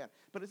puede ver.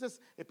 Pero eso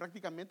es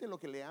prácticamente lo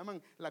que le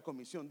llaman la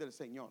comisión del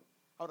Señor.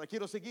 Ahora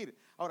quiero seguir.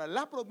 Ahora,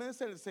 la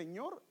promesa del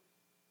Señor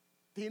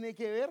tiene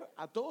que ver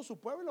a todo su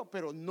pueblo,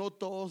 pero no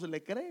todos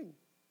le creen.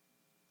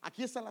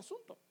 Aquí está el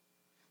asunto.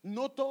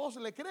 No todos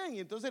le creen. Y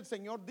entonces el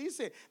Señor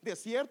dice: de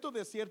cierto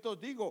os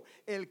digo,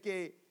 el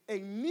que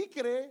en mí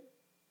cree,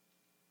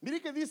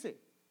 mire que dice: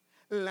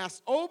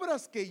 las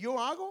obras que yo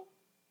hago,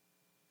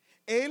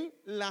 Él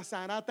las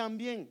hará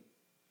también.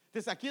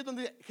 Entonces aquí es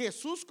donde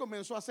Jesús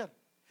comenzó a hacer.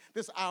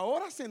 Entonces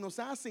ahora se nos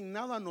ha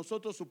asignado a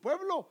nosotros, su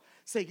pueblo,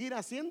 seguir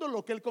haciendo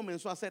lo que Él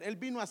comenzó a hacer. Él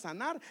vino a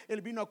sanar,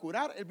 Él vino a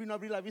curar, Él vino a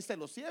abrir la vista de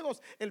los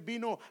ciegos, Él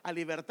vino a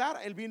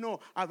libertar, Él vino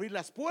a abrir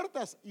las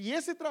puertas. Y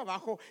ese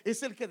trabajo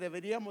es el que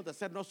deberíamos de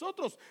hacer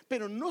nosotros,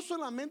 pero no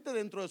solamente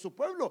dentro de su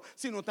pueblo,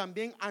 sino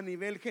también a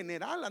nivel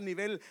general, a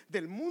nivel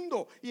del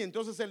mundo. Y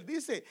entonces Él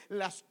dice: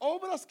 las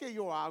obras que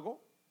yo hago,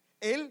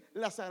 Él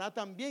las hará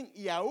también.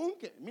 Y aún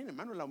que, mire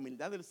hermano, la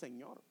humildad del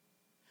Señor,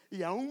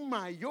 y aún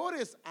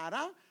mayores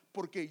hará,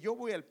 porque yo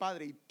voy al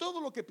Padre, y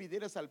todo lo que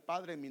pidieres al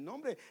Padre en mi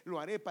nombre lo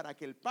haré, para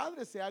que el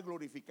Padre sea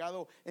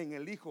glorificado en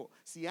el Hijo.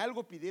 Si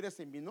algo pidieres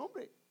en mi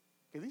nombre,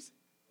 ¿qué dice?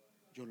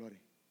 Yo lo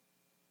haré.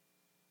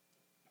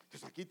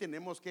 Entonces aquí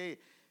tenemos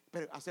que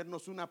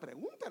hacernos una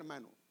pregunta,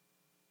 hermano.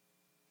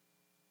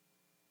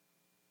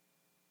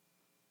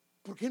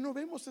 ¿Por qué no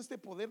vemos este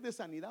poder de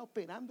sanidad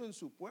operando en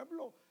su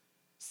pueblo?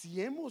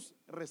 Si hemos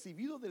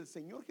recibido del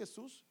Señor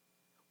Jesús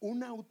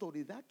una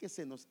autoridad que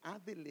se nos ha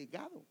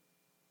delegado.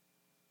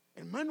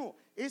 Hermano,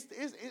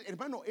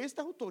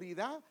 esta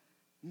autoridad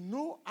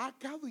no ha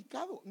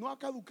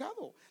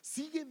caducado,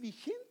 sigue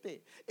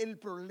vigente. El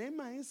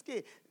problema es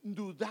que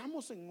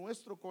dudamos en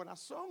nuestro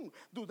corazón,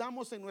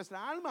 dudamos en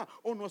nuestra alma,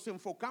 o nos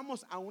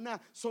enfocamos a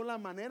una sola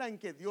manera en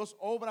que Dios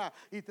obra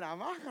y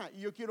trabaja.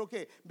 Y yo quiero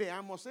que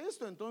veamos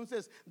esto.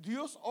 Entonces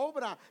Dios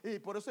obra, y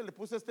por eso le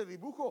puse este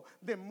dibujo,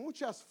 de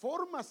muchas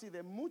formas y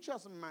de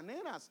muchas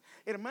maneras.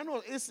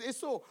 Hermano,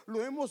 eso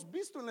lo hemos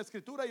visto en la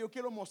Escritura. Yo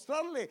quiero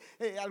mostrarle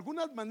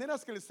algunas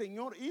maneras que el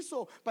Señor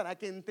hizo para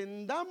que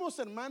entendamos,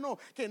 hermano,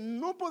 que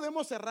no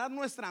podemos cerrar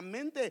nuestra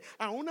mente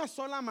a una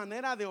sola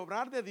manera de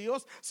obrar de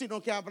Dios,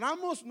 sino que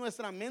abramos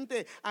nuestra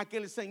mente a que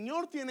el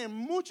Señor tiene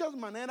muchas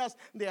maneras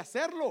de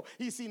hacerlo.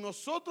 Y si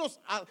nosotros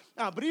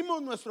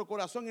abrimos nuestro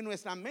corazón y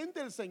nuestra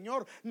mente, el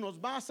Señor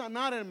nos va a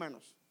sanar,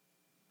 hermanos.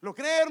 ¿Lo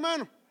cree,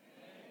 hermano?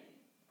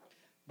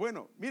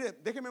 Bueno, mire,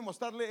 déjeme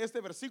mostrarle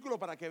este versículo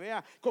para que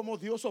vea cómo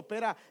Dios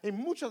opera en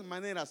muchas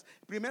maneras.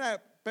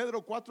 Primera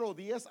Pedro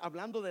 4:10,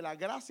 hablando de la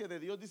gracia de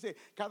Dios, dice: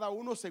 cada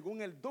uno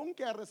según el don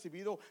que ha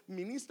recibido,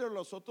 ministre a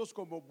los otros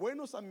como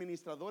buenos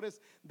administradores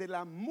de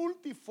la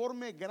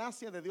multiforme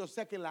gracia de Dios. O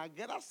sea que la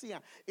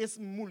gracia es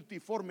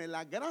multiforme.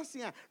 La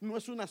gracia no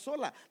es una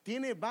sola,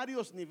 tiene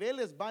varios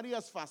niveles,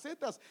 varias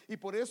facetas. Y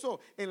por eso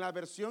en la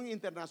versión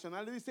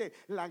internacional dice: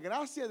 la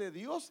gracia de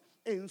Dios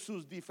en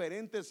sus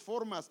diferentes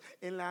formas.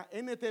 En la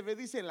NTV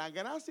dice: la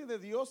gracia de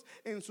Dios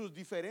en sus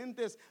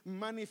diferentes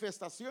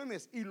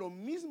manifestaciones. Y lo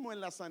mismo en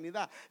la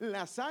sanidad.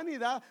 La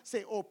sanidad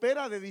se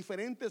opera de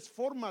diferentes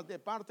formas de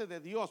parte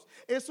de Dios.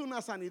 Es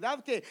una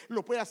sanidad que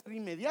lo puede hacer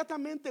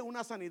inmediatamente,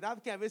 una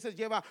sanidad que a veces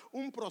lleva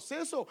un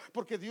proceso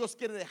porque Dios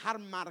quiere dejar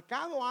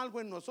marcado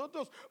algo en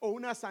nosotros, o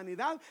una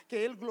sanidad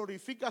que Él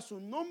glorifica su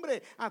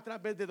nombre a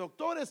través de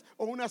doctores,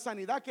 o una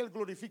sanidad que Él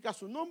glorifica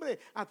su nombre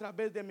a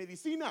través de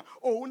medicina,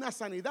 o una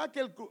sanidad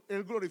que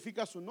Él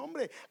glorifica su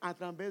nombre a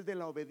través de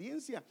la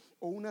obediencia,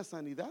 o una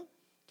sanidad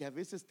que a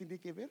veces tiene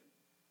que ver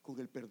con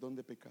el perdón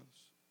de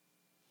pecados.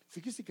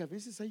 Fíjese que a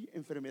veces hay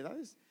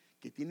enfermedades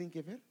que tienen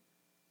que ver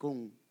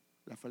con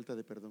la falta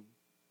de perdón.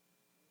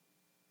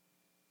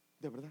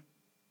 De verdad.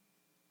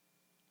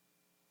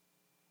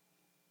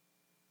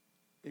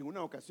 En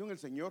una ocasión el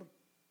Señor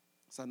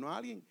sanó a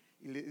alguien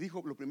y le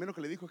dijo, lo primero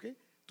que le dijo, que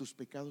tus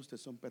pecados te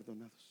son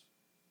perdonados.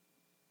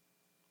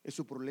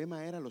 Su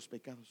problema era los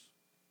pecados.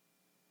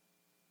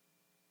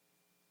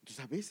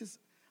 Entonces a veces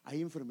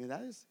hay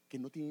enfermedades que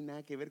no tienen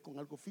nada que ver con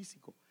algo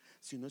físico,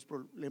 sino es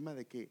problema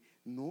de que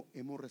no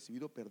hemos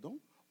recibido perdón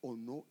o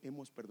no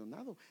hemos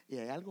perdonado, y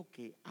hay algo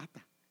que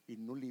ata y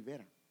no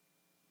libera.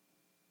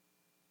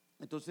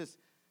 Entonces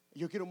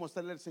Yo quiero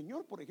mostrarle al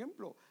Señor, por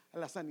ejemplo, a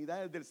las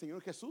sanidades del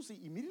Señor Jesús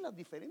y mire las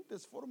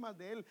diferentes formas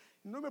de Él.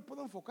 No me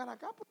puedo enfocar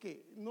acá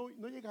porque no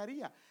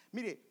llegaría.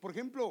 Mire, por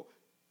ejemplo,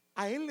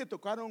 a Él le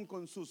tocaron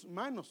con sus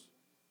manos.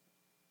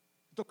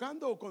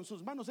 Tocando con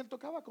sus manos, Él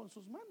tocaba con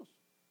sus manos.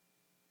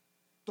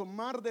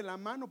 Tomar de la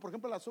mano, por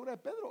ejemplo, la suegra de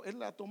Pedro, Él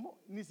la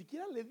tomó. Ni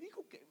siquiera le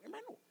dijo que,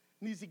 hermano,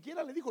 ni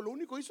siquiera le dijo. Lo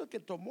único que hizo es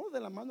que tomó de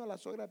la mano a la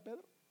suegra de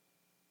Pedro.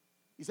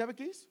 ¿Y sabe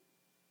qué hizo?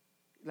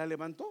 La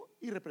levantó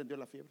y reprendió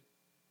la fiebre.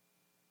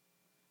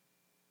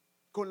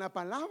 Con la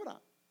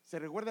palabra. ¿Se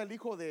recuerda el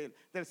hijo del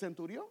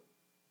centurión?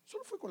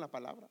 Solo fue con la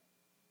palabra.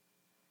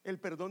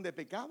 El perdón de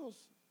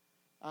pecados.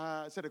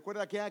 Se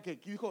recuerda que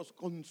dijo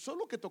con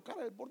solo que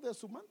tocara el borde de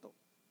su manto.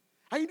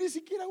 Ahí ni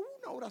siquiera hubo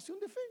una oración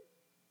de fe.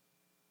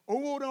 ¿O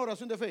hubo una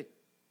oración de fe?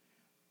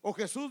 O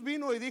Jesús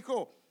vino y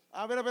dijo: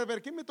 a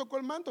ver, ¿quién me tocó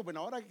el manto?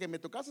 Bueno, ahora que me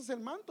tocases el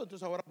manto,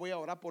 entonces ahora voy a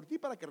orar por ti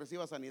para que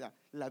recibas sanidad.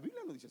 La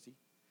Biblia no dice así.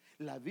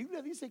 La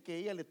Biblia dice que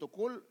ella le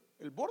tocó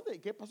el borde. ¿Y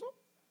qué pasó?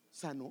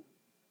 Sanó.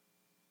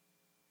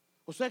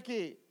 O sea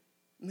que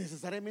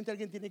necesariamente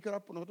alguien tiene que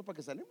orar por nosotros para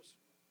que sanemos.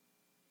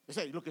 O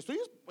sea, lo que estoy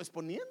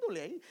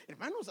exponiéndole ahí,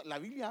 hermanos, la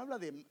Biblia habla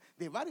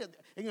de varias.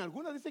 En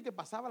algunas dice que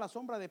pasaba la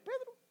sombra de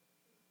Pedro,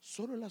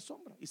 solo la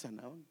sombra, y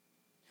sanaban.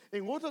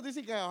 En otras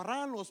dice que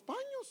agarraban los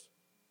paños,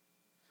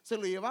 se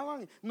lo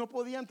llevaban, no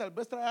podían tal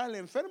vez traer al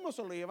enfermo,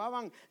 se lo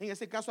llevaban, en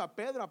ese caso a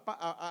Pedro,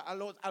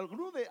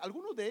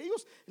 algunos de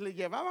ellos le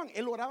llevaban,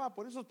 él oraba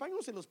por esos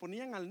paños, se los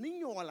ponían al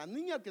niño o a la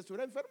niña que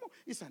estuviera enfermo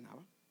y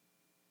sanaba.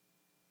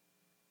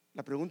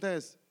 La pregunta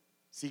es: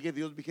 ¿sigue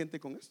Dios vigente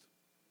con esto?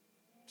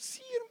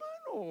 Sí,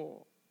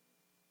 hermano.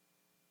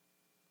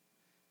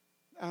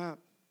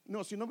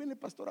 No, si no viene el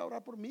pastor a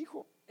orar por mi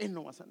hijo, él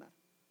no va a sanar.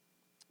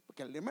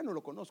 Porque al hermano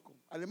lo conozco,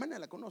 a la hermana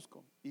la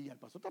conozco, y al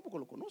pastor tampoco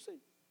lo conoce.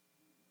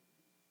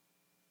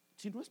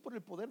 Si no es por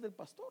el poder del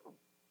pastor,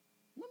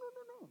 no.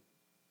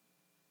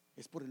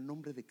 Es por el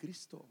nombre de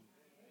Cristo.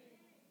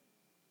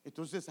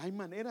 Entonces hay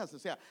maneras, o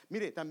sea,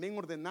 mire, también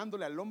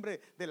ordenándole al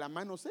hombre de la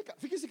mano seca.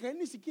 Fíjese que él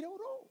ni siquiera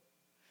oró.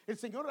 El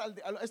Señor,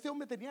 este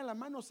hombre tenía la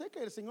mano seca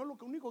y el Señor lo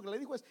único que le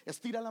dijo es: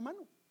 estira la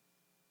mano.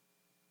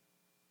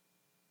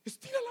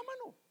 Estira la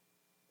mano.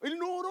 Él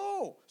no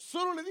oró,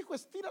 solo le dijo: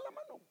 estira la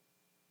mano.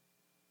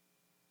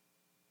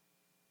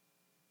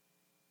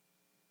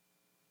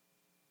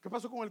 ¿Qué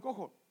pasó con el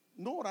cojo?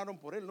 No oraron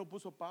por él, no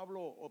puso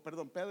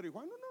Pedro y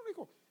Juan. No,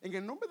 dijo: en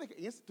el nombre de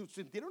Jesús,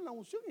 sintieron la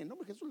unción, en el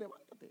nombre de Jesús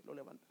levántate. Lo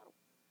levantaron.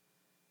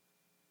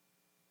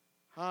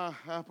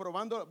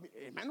 Probando,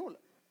 hermano,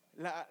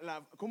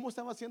 ¿cómo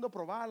estaba siendo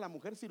probada la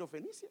mujer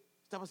sirofenicia?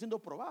 ¿Estaba siendo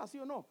probada, sí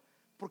o no?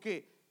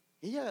 Porque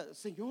ella: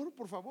 Señor,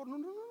 por favor,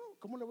 no,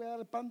 ¿cómo le voy a dar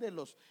el pan de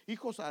los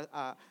hijos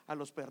a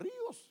los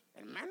perrillos?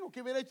 Hermano,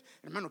 ¿qué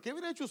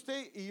hubiera hecho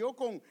usted y yo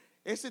con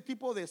ese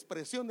tipo de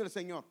expresión del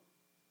Señor?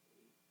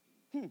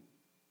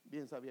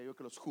 Bien sabía yo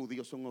que los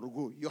judíos son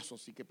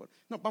orgullosos y que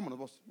no, vámonos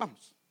vos,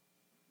 vamos.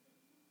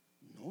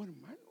 No,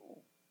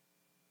 hermano.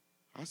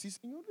 Sí,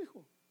 Señor,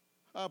 dijo.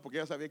 Porque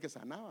ella sabía que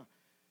sanaba.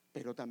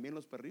 Pero también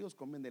los perrillos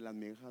comen de las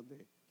migajas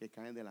que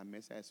caen de la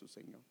mesa de su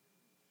Señor.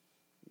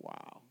 Wow.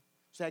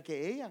 O sea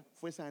que ella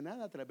fue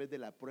sanada a través de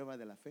la prueba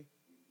de la fe.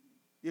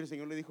 Y el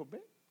Señor le dijo: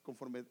 ve,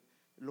 conforme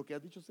lo que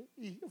has dicho,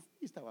 y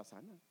estaba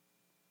sana.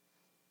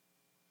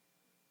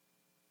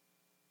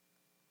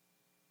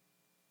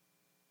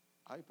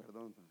 Ay,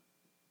 perdón.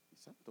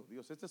 Santo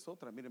Dios, esta es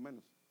otra, miren,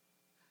 hermanos.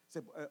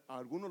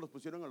 Algunos los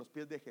pusieron a los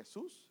pies de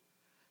Jesús.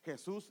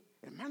 Jesús,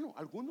 hermano,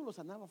 algunos los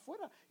sanaba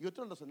afuera y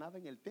otros los sanaba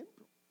en el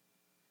templo.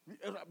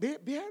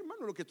 Vea,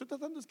 hermano, lo que estoy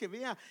tratando es que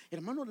vea,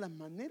 hermano, las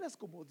maneras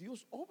como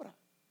Dios obra.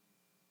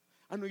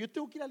 No, yo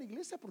tengo que ir a la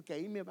iglesia porque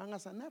ahí me van a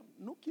sanar.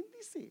 No, ¿quién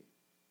dice?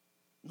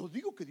 No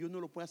digo que Dios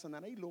no lo pueda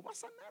sanar ahí, lo va a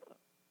sanar.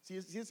 Si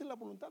esa es la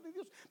voluntad de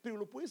Dios, pero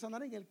lo puede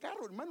sanar en el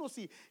carro, hermano.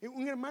 Si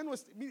un hermano,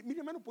 mire,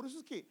 hermano, por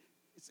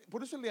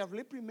eso le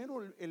hablé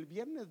primero el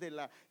viernes de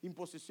la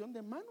imposición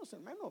de manos,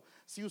 hermano.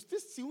 Si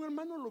un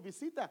hermano lo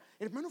visita,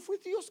 hermano, fue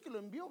Dios que lo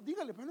envió.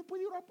 Dígale: hermano,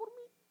 ¿puede orar por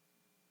mí?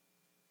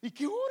 Y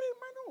que ore,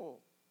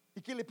 hermano,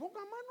 y que le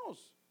ponga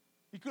manos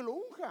y que lo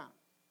unja.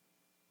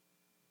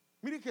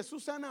 Mire,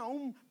 Jesús sana a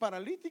un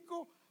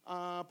paralítico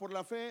por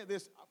la fe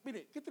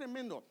mire, qué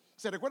tremendo.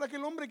 ¿Se recuerda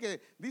aquel hombre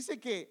que dice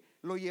que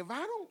lo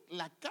llevaron?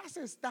 La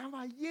casa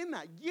estaba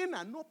llena,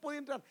 no podía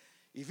entrar.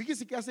 Y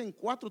fíjese que hacen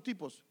 4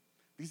 tipos.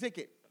 Dice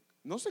que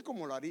no sé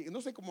cómo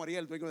haría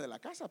el dueño de la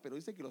casa, pero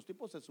dice que los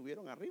tipos se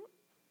subieron arriba,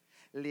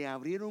 le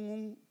abrieron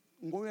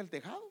un hoyo al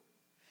tejado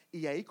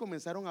y ahí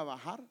comenzaron a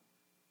bajar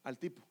al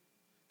tipo.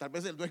 Tal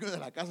vez el dueño de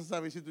la casa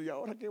sabe diciendo: ¿y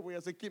ahora qué voy a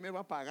hacer? ¿Quién me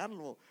va a pagar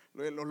los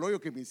hoyos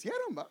que me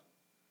hicieron? ¿Va?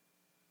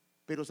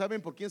 Pero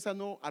 ¿saben por quién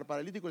sanó al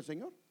paralítico el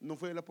Señor? No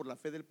fue por la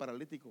fe del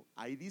paralítico.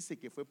 Ahí dice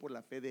que fue por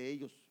la fe de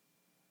ellos.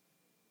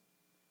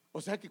 O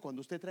sea que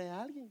cuando usted trae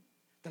a alguien,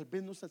 tal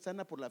vez no se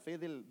sana por la fe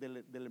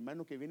del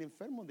hermano que viene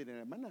enfermo, de la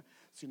hermana,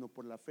 sino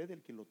por la fe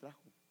del que lo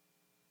trajo.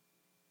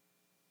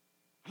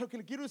 Lo que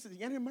le quiero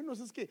enseñar, hermanos,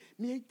 es que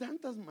hay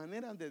tantas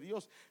maneras de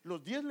Dios.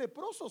 Los 10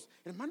 leprosos,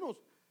 hermanos,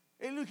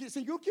 él le dijo: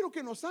 Señor, quiero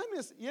que nos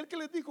sanes. Y él, que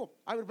les dijo: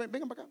 a ver,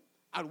 vengan para acá.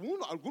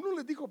 Algunos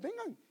les dijo,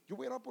 vengan, yo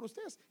voy a orar por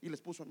ustedes, y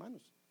les puso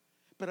manos.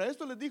 Pero a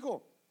esto les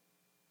dijo,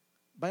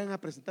 vayan a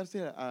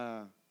presentarse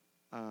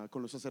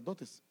con los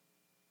sacerdotes.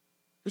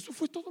 Eso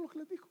fue todo lo que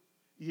les dijo.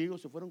 Y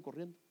ellos se fueron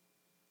corriendo,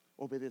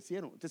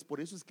 obedecieron. Entonces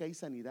por eso es que hay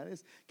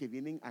sanidades que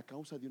vienen a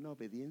causa de una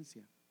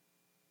obediencia.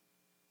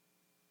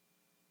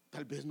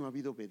 Tal vez no ha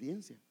habido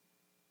obediencia,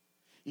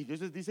 y Dios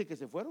les dice que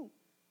se fueron.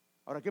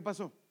 Ahora, ¿qué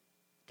pasó?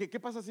 ¿Qué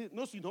pasa si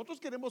nosotros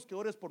queremos que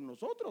ores por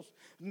nosotros?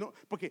 No,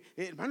 porque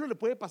hermano, le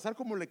puede pasar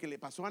como lo que le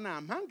pasó a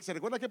Naamán. ¿Se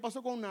recuerda qué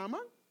pasó con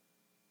Naamán?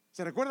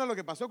 ¿Se recuerda lo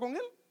que pasó con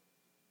él?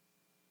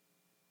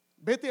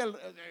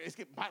 Es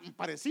que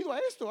parecido a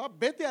esto,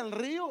 vete al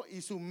río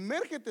y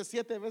sumérgete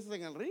 7 veces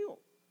en el río.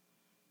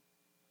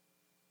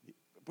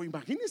 Pues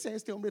imagínense a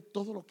este hombre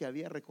todo lo que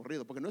había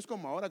recorrido, porque no es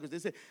como ahora que usted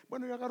dice,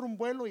 bueno, yo agarro un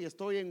vuelo y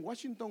estoy en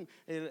Washington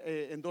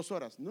en 2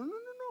 horas. No,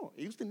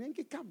 ellos tenían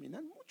que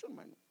caminar mucho,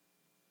 hermano.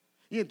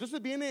 Y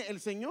entonces viene el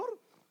Señor,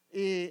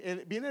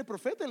 viene el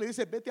profeta y le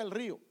dice, vete al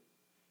río.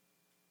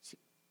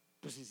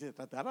 Pues si se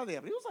tratara de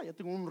ríos, ya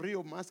tengo un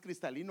río más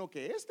cristalino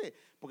que este,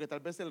 porque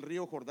tal vez el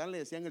río Jordán le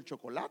decían el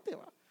chocolate,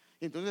 ¿va?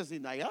 Entonces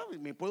si allá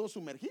me puedo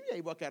sumergir y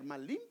ahí voy a quedar más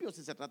limpio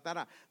si se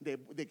tratara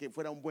de que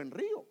fuera un buen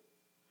río.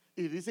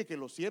 Y dice que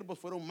los siervos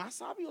fueron más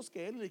sabios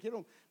que él, le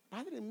dijeron,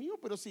 Padre mío,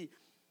 pero si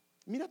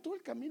mira todo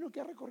el camino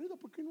que ha recorrido,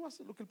 ¿por qué no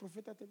hace lo que el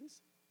profeta te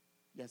dice?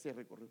 Ya se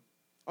recorrió.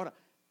 Ahora,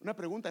 una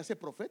pregunta, ese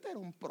profeta era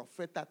un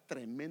profeta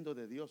tremendo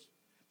de Dios.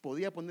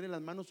 ¿Podía ponerle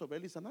las manos sobre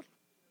él y sanarlo?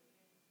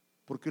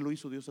 ¿Por qué lo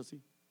hizo Dios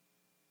así?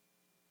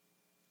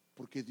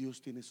 Porque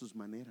Dios tiene sus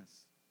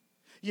maneras.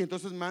 Y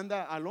entonces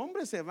manda al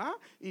hombre, se va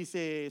y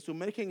se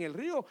sumerge en el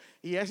río.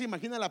 Y ya se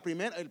imagina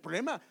el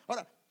problema.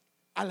 Ahora,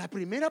 ¿a la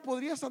primera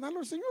podría sanarlo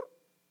el Señor?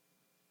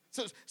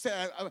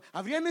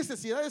 ¿Habría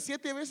necesidad de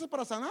 7 veces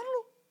para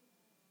sanarlo?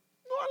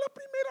 No, a la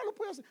primera lo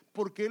puede hacer.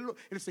 Porque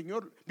el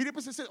Señor, mire,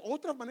 pues esa es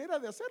otra manera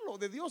de hacerlo,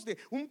 de Dios, de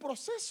un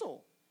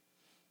proceso.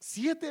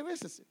 7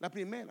 veces, la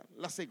primera,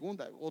 la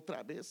segunda,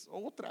 otra vez.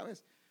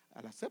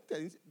 A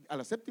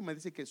la séptima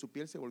dice que su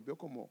piel se volvió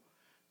como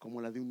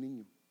la de un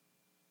niño.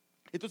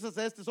 Entonces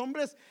a estos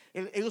hombres,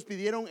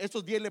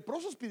 estos 10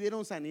 leprosos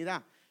pidieron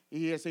sanidad.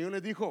 Y el Señor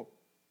les dijo,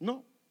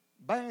 no,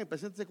 vayan y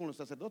preséntense con los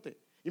sacerdotes.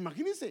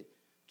 Imagínense,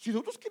 si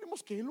nosotros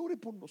queremos que Él ore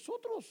por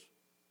nosotros.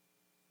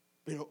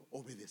 Pero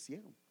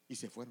obedecieron y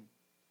se fueron.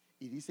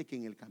 Y dice que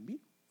en el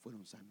camino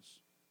fueron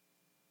sanos.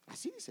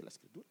 Así dice la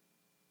escritura.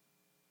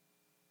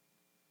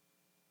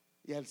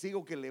 Y al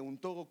ciego que le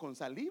untó con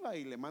saliva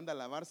y le manda a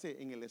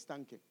lavarse en el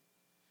estanque.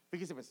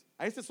 Fíjese pues,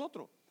 a este es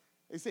otro.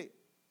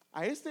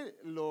 A este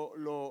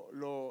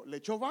le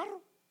echó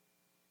barro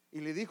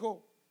y le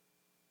dijo,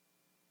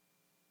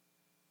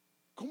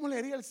 ¿cómo le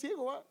haría el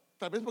ciego?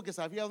 Tal vez porque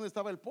sabía dónde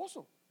estaba el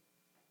pozo.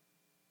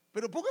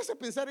 Pero póngase a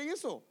pensar en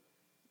eso.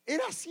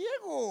 Era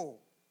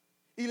ciego.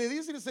 Y le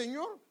dice el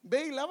Señor,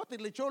 ve y lávate.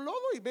 Le echó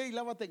lodo y ve y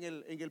lávate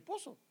en el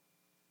pozo.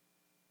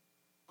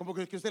 Como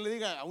que usted le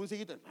diga a un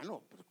cieguito,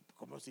 hermano, pero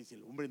como si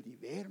el hombre ni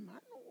ve,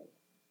 hermano.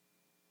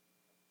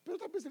 Pero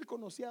tal vez él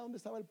conocía dónde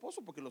estaba el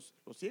pozo, porque los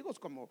ciegos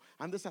como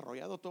han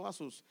desarrollado todos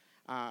sus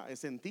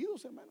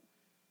sentidos, hermano.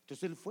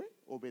 Entonces él fue,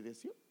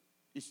 obedeció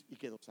y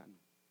quedó sano.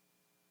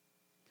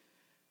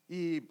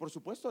 Y por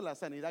supuesto la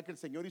sanidad que el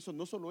Señor hizo,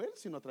 no solo él,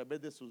 sino a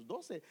través de sus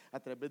 12, a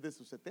través de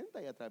sus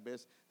 70 y a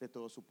través de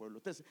todo su pueblo.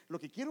 Entonces lo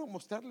que quiero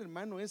mostrarle,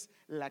 hermano, es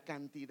la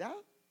cantidad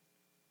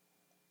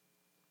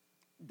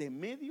de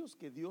medios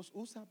que Dios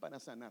usa para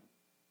sanar.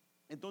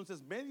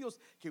 Entonces, medios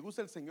que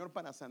usa el Señor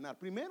para sanar.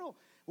 Primero,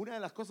 una de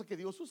las cosas que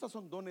Dios usa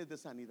son dones de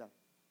sanidad.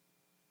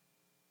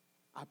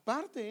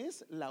 Aparte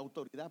es la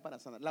autoridad para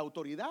sanar. La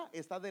autoridad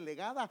está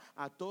delegada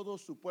a todo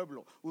su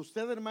pueblo.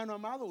 Usted, hermano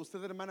amado,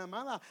 usted, hermana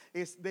amada,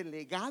 es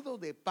delegado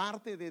de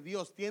parte de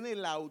Dios. Tiene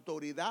la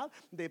autoridad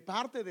de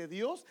parte de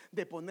Dios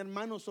de poner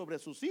manos sobre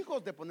sus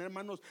hijos, de poner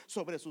manos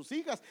sobre sus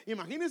hijas.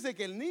 Imagínense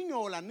que el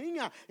niño o la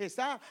niña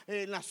está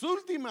en las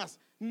últimas.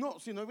 No,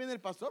 si no viene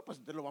el pastor, pues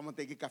entonces lo vamos a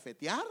tener que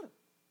cafetear.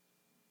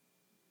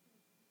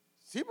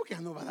 Sí, porque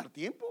ya no va a dar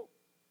tiempo.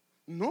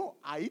 No,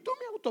 ahí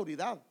tome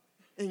autoridad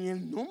en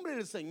el nombre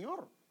del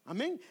Señor.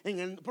 Amén.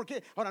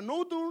 Porque ahora no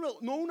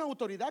una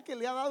autoridad que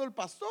le ha dado el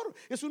pastor,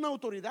 es una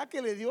autoridad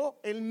que le dio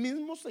el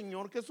mismo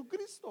Señor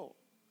Jesucristo.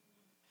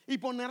 Y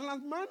poner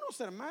las manos,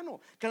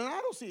 hermano.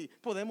 Claro, sí,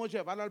 podemos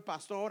llevarlo al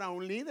pastor, a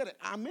un líder,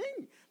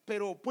 amén.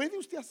 Pero puede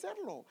usted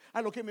hacerlo.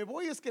 A lo que me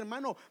voy es que,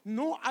 hermano,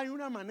 no hay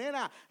una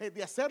manera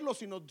de hacerlo,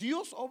 sino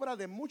Dios obra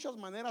de muchas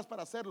maneras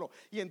para hacerlo.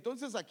 Y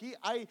entonces aquí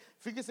hay,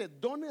 fíjese,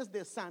 dones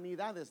de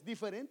sanidades,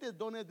 diferentes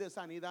dones de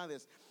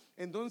sanidades.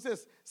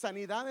 Entonces,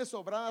 sanidades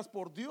obradas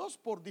por Dios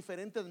por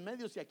diferentes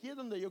medios. Y aquí es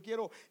donde yo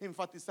quiero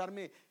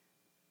enfatizarme,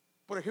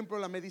 por ejemplo,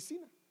 la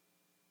medicina.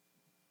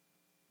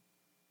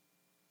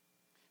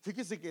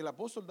 Fíjese que el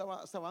apóstol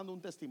estaba dando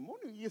un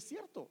testimonio, y es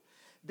cierto,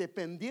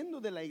 dependiendo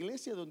de la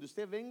iglesia donde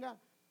usted venga.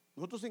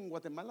 Nosotros en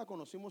Guatemala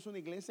conocimos una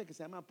iglesia que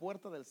se llama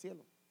Puerta del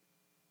Cielo.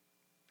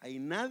 Ahí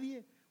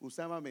nadie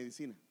usaba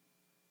medicina.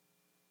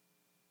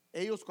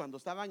 Ellos cuando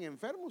estaban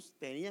enfermos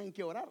tenían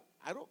que orar.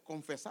 Claro,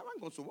 confesaban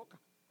con su boca,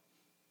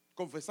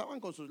 confesaban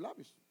con sus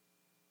labios.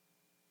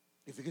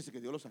 Y fíjese que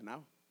Dios los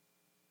sanaba.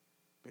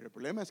 Pero el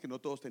problema es que no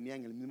todos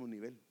tenían el mismo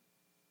nivel.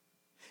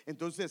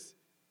 Entonces,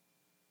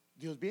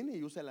 Dios viene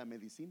y usa la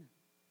medicina.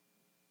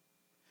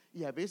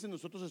 Y a veces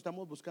nosotros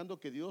estamos buscando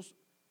que Dios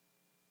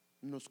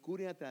nos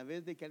cure a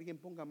través de que alguien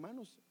ponga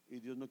manos, y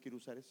Dios no quiere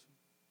usar eso.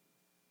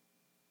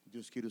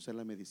 Dios quiere usar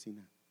la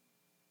medicina.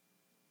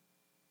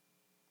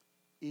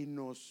 Y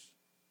nos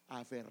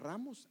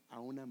aferramos a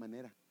una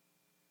manera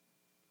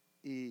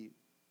y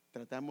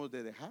tratamos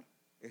de dejar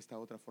esta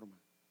otra forma.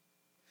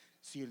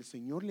 Si el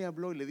Señor le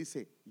habló y le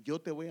dice: yo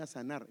te voy a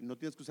sanar, no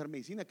tienes que usar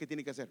medicina, ¿qué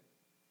tiene que hacer?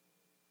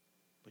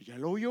 Pues ya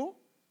lo oyó,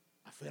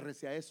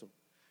 aférrese a eso.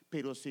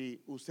 Pero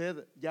si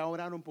usted, ya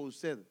oraron por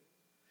usted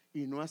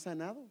y no ha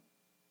sanado,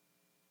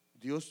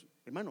 Dios,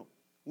 hermano,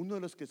 uno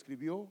de los que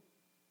escribió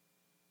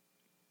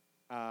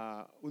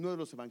uno de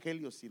los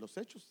evangelios y los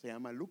hechos se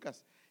llama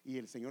Lucas, y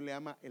el Señor le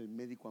llama el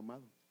médico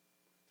amado.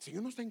 El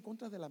Señor no está en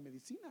contra de la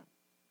medicina.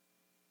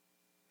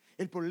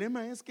 El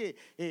problema es que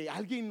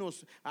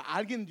a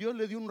alguien Dios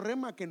le dio un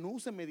rema que no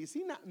use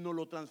medicina, nos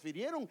lo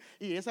transfirieron,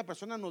 y esa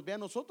persona nos ve a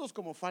nosotros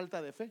como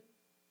falta de fe.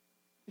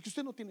 Es que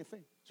usted no tiene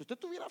fe. Si usted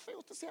tuviera fe,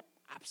 usted se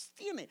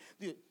abstiene.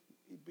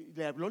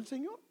 ¿Le habló el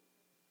Señor?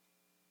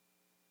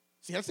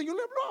 Si el Señor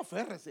le habló,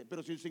 aférrese.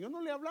 Pero si el Señor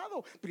no le ha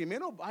hablado,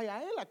 primero vaya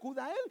a Él,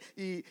 acuda a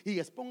Él y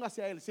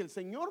expóngase a Él. Si el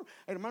Señor,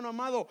 hermano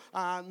amado,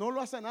 no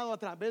lo ha sanado a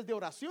través de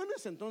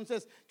oraciones,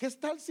 entonces, ¿qué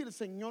tal si el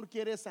Señor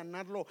quiere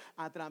sanarlo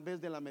a través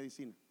de la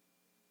medicina?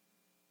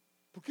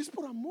 Porque es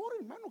por amor,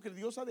 hermano, que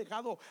Dios ha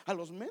dejado a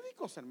los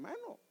médicos,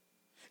 hermano.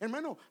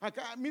 Hermano,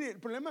 acá, mire, el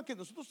problema que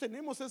nosotros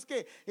tenemos es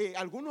que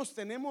algunos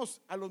tenemos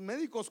a los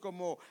médicos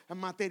como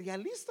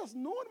materialistas.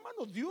 No,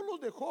 hermano, Dios los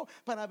dejó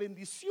para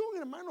bendición,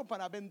 hermano,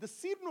 para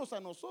bendecirnos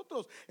a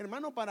nosotros,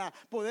 hermano, para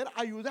poder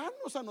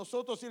ayudarnos a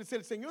nosotros. Si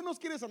el Señor nos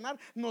quiere sanar,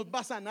 nos va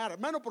a sanar,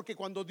 hermano, porque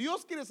cuando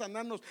Dios quiere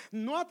sanarnos,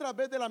 no a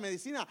través de la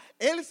medicina,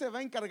 Él se va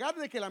a encargar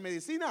de que la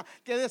medicina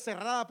quede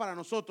cerrada para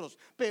nosotros.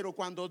 Pero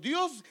cuando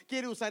Dios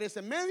quiere usar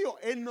ese medio,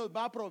 Él nos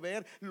va a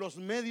proveer los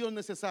medios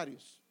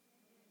necesarios.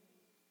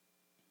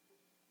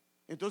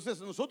 Entonces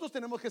nosotros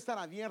tenemos que estar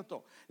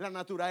abiertos. La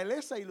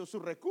naturaleza y sus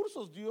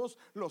recursos Dios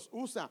los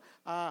usa.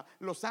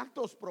 Los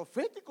actos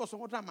proféticos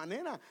son otra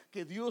manera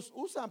que Dios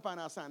usa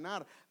para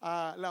sanar.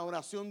 La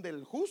oración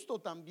del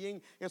justo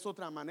también es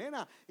otra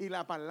manera. Y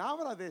la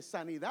palabra de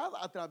sanidad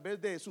a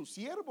través de sus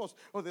siervos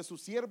o de sus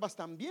siervas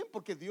también,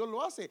 porque Dios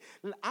lo hace.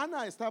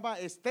 Ana estaba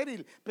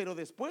estéril, pero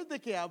después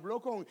de que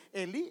habló con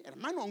Elí,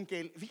 hermano,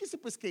 aunque fíjese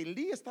pues que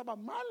Elí estaba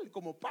mal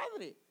como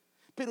padre,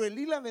 pero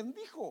Elí la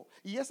bendijo,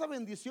 y esa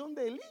bendición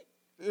de Elí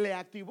le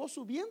activó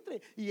su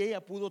vientre y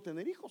ella pudo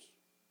tener hijos.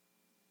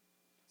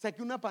 O sea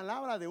que una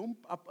palabra de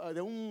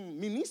un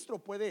ministro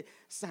puede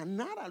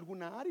sanar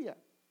alguna área.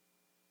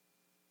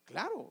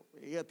 Claro,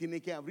 ella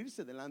tiene que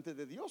abrirse delante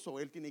de Dios, o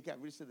él tiene que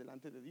abrirse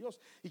delante de Dios.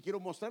 Y quiero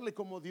mostrarle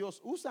cómo Dios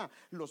usa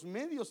los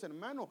medios,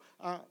 hermano.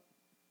 Ay,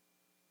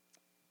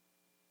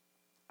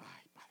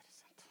 Padre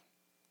Santo.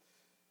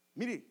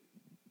 Mire,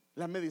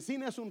 la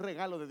medicina es un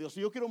regalo de Dios. Y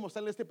yo quiero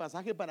mostrarle este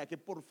pasaje para que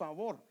por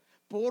favor,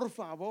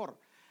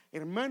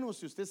 hermano,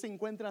 si usted se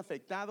encuentra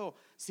afectado,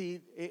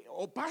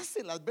 o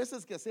pase las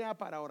veces que sea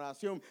para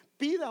oración,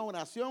 pida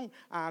oración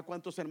a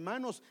cuantos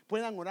hermanos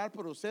puedan orar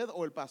por usted,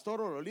 o el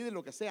pastor o los líderes,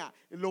 lo que sea.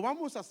 Lo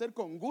vamos a hacer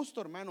con gusto,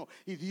 hermano,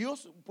 y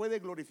Dios puede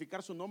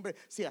glorificar su nombre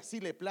si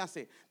así le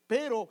place.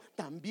 Pero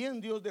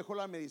también Dios dejó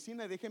la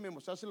medicina, y déjeme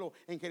mostrárselo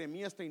en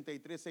Jeremías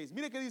 33:6.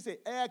 Mire que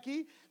dice: he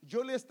aquí,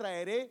 yo les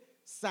traeré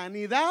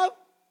sanidad.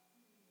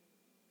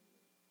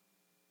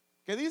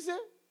 ¿Qué dice?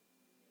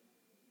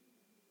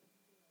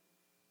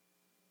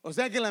 O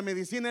sea que la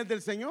medicina es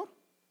del Señor.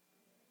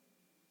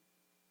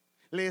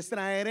 Les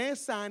traeré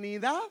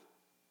sanidad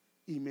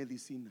y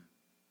medicina.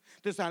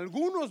 Entonces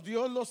algunos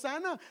Dios los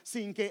sana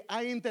sin que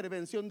haya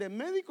intervención de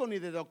médico ni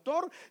de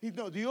doctor, y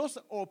no,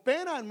 Dios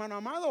opera, hermano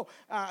amado,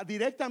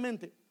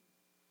 directamente.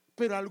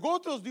 Pero a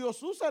otros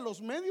Dios usa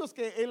los medios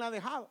que Él ha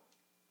dejado.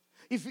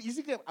 Y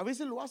fíjese que a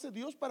veces lo hace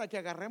Dios para que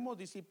agarremos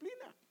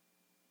disciplina.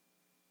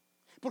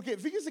 Porque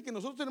fíjese que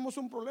nosotros tenemos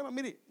un problema.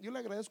 Mire, yo le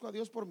agradezco a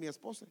Dios por mi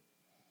esposa.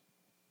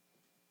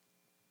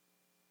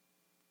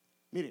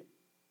 Mire,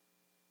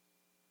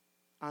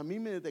 a mí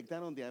me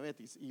detectaron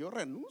diabetes y yo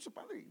renuncio,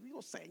 Padre, y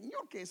digo: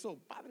 Señor, que eso,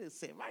 Padre,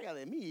 se vaya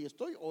de mí. Y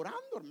estoy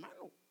orando,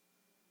 hermano.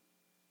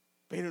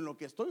 Pero en lo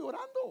que estoy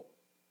orando,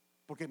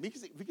 porque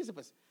fíjese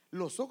pues,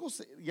 los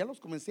ojos ya los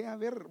comencé a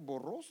ver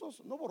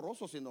borrosos. No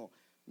borrosos, sino,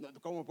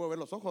 ¿cómo puedo ver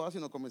los ojos?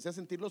 Sino comencé a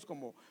sentirlos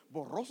como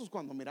borrosos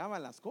cuando miraba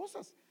las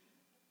cosas.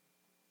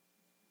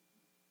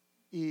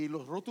 Y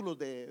los rótulos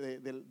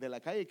de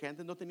la calle, que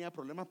antes no tenía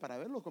problemas para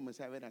verlos,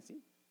 comencé a ver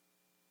así.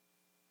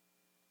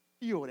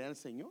 Y oré al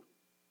Señor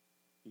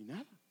y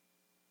nada.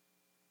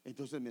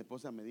 Entonces mi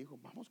esposa me dijo: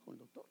 vamos con el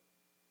doctor.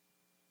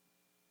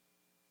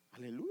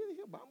 Aleluya,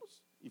 dije: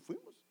 vamos. Y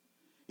fuimos.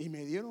 Y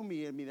me dieron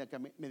mi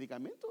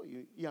medicamento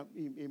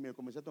y me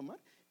comencé a tomar,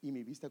 y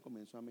mi vista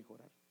comenzó a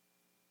mejorar.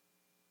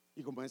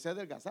 Y comencé a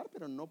adelgazar,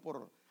 pero no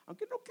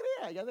aunque no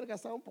crea, ya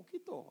adelgazaba un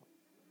poquito.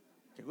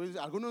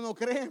 Algunos no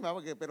creen,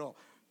 pero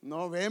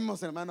No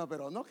vemos, hermano,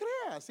 pero no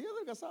crea, así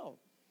adelgazado.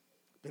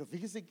 Pero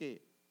fíjese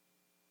que,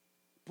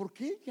 ¿por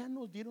qué ya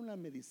nos dieron la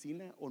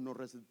medicina o nos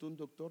recetó un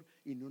doctor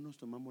y no nos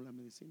tomamos la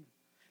medicina?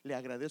 Le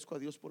agradezco a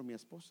Dios por mi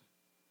esposa.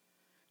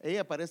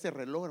 Ella parece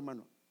reloj,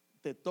 hermano.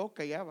 Te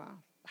toca y ya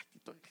va. Ay,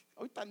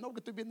 ahorita no, que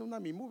estoy viendo una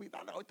mi movie.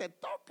 No, hoy te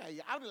toca y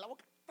abre la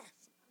boca.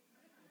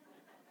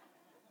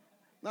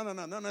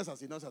 No es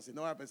así, no es así.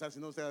 No va a pensar, si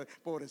no, usted,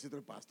 pobrecito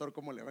el pastor,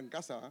 cómo le va en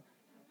casa, ¿va?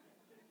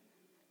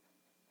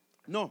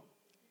 No,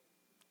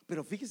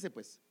 pero fíjese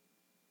pues,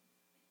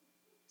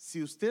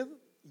 si usted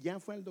ya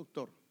fue al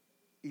doctor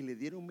y le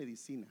dieron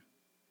medicina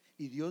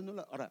y Dios no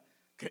la... Ahora,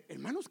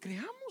 hermanos,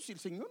 creamos, si el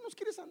Señor nos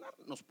quiere sanar,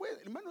 nos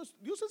puede, hermanos,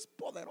 Dios es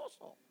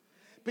poderoso.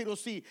 Pero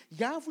si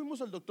ya fuimos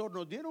al doctor,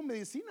 nos dieron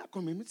medicina,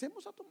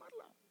 comencemos a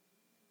tomarla.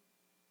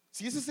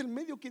 Si ese es el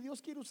medio que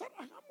Dios quiere usar,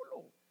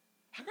 hagámoslo,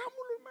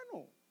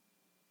 hermano.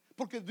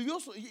 Porque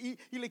Dios,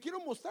 y le quiero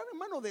mostrar,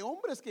 hermano, de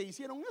hombres que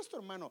hicieron esto,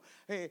 hermano.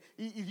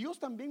 Y Dios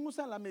también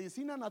usa la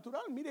medicina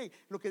natural. Mire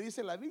lo que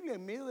dice la Biblia: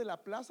 en medio de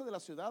la plaza de la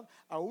ciudad,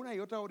 a una y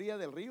otra orilla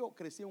del río,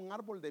 crecía un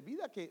árbol de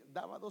vida que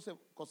daba 12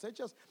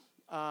 cosechas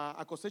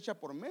a cosecha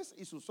por mes,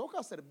 y sus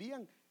hojas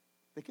servían.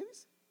 ¿De qué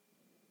dice?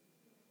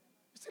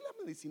 Esta es la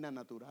medicina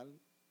natural.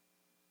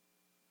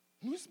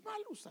 No es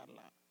malo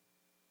usarla.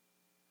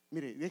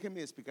 Mire,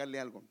 déjeme explicarle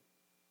algo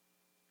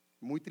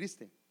muy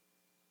triste.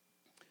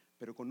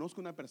 Pero conozco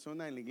una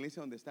persona en la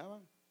iglesia donde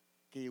estaba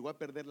que llegó a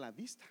perder la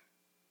vista,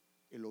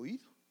 el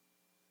oído,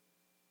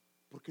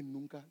 porque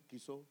nunca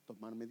quiso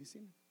tomar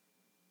medicina.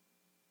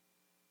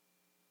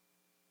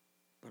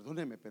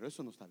 Perdóneme, pero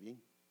eso no está bien.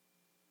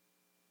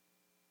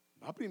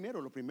 Va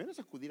primero, lo primero es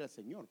acudir al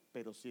Señor.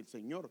 Pero si el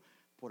Señor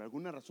por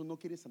alguna razón no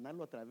quiere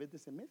sanarlo a través de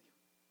ese medio,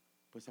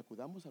 pues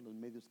acudamos a los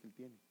medios que Él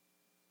tiene.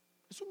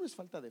 Eso no es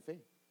falta de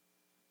fe.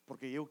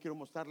 Porque yo quiero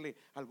mostrarle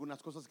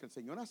algunas cosas que el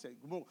Señor hace,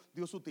 como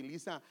Dios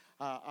utiliza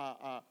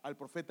al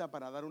profeta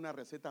para dar una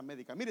receta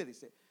médica. Mire,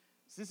 dice,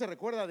 si se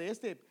recuerda de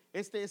este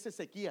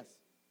Ezequías,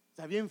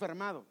 se había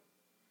enfermado.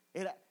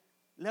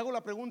 Le hago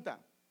la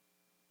pregunta: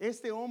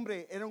 ¿este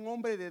hombre era un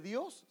hombre de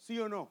Dios, sí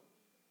o no?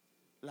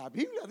 La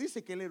Biblia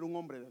dice que él era un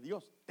hombre de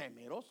Dios,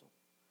 temeroso.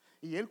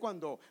 Y él,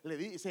 cuando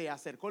se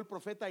acercó el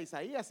profeta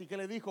Isaías, y que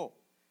le dijo: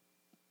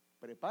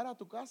 prepara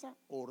tu casa,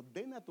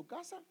 ordena tu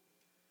casa,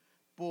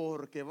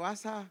 porque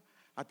vas a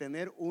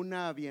tener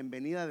una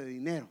bienvenida de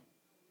dinero.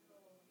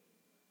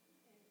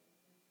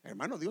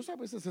 Hermano, Dios a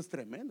veces es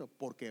tremendo.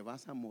 Porque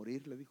vas a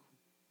morir, le dijo.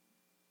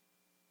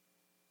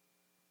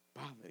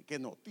 Padre, qué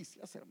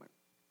noticias, hermano.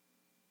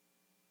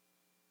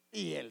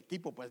 Y el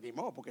tipo, pues ni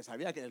modo, porque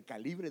sabía que el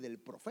calibre del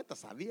profeta,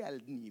 sabía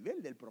el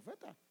nivel del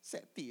profeta,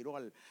 se tiró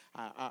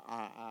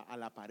a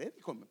la pared,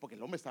 porque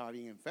el hombre estaba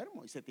bien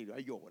enfermo, y se tiró a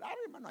llorar,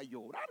 hermano, a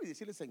llorar y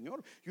decirle: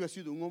 Señor, yo he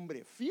sido un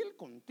hombre fiel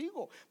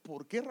contigo,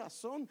 ¿por qué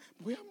razón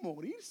voy a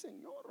morir,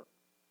 Señor?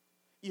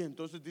 Y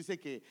entonces dice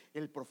que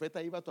el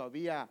profeta iba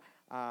todavía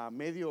a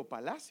medio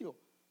palacio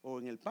o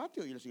en el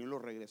patio, y el Señor lo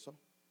regresó,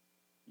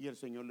 y el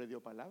Señor le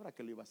dio palabra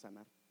que lo iba a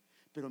sanar.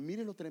 Pero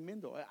mire lo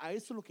tremendo, a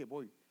eso es lo que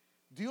voy.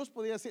 Dios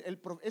podía decir,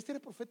 este era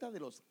el profeta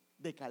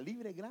de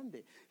calibre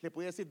grande, le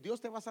podía decir: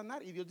 Dios te va a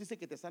sanar, y Dios dice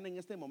que te sana en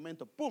este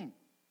momento, ¡pum!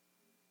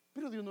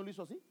 Pero Dios no lo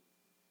hizo así.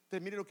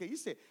 Entonces mire lo que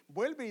dice: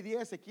 vuelve y di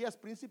a Ezequías,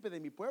 príncipe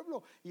de mi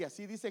pueblo, y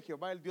así dice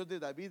Jehová, el Dios de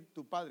David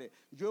tu padre: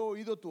 yo he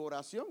oído tu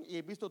oración y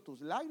he visto tus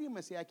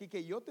lágrimas, y aquí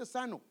que yo te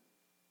sano.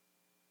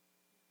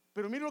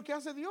 Pero mire lo que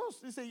hace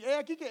Dios, dice: he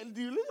aquí que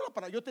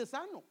para yo te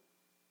sano.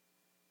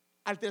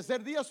 Al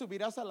tercer día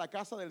subirás a la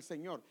casa del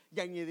Señor, y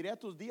añadiré a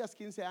tus días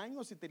 15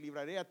 años, y te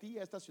libraré a ti y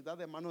a esta ciudad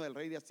de mano del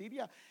rey de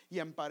Asiria, y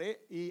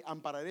ampararé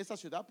esa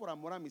ciudad por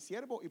amor a mi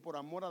siervo y por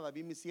amor a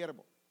David mi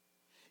siervo.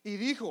 Y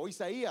dijo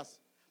Isaías: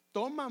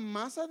 toma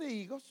masa de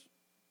higos,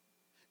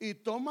 y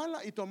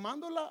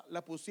tomándola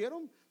la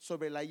pusieron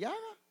sobre la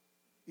llaga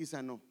y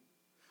sanó.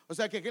 O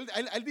sea que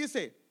él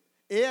dice: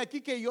 he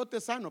aquí que yo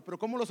te sano. Pero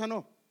 ¿cómo lo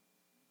sanó?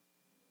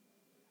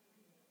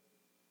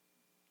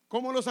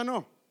 ¿Cómo lo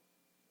sanó?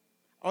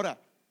 Ahora,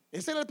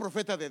 ese era el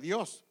profeta de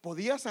Dios.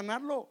 ¿Podía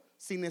sanarlo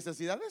sin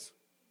necesidades?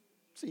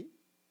 Sí,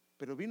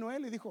 pero vino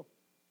él y dijo: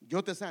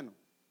 yo te sano.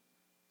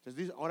 Entonces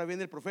dice, ahora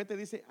viene el profeta y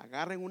dice: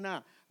 agarren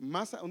una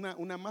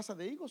masa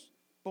de higos,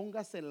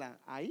 póngasela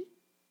ahí,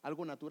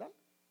 algo natural,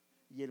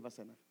 y él va a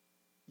sanar.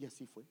 Y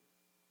así fue.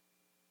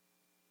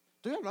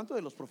 Estoy hablando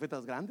de los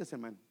profetas grandes,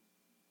 hermano.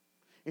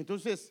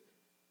 Entonces,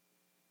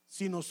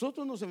 si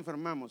nosotros nos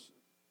enfermamos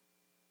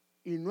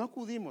y no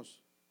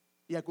acudimos,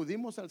 y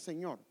acudimos al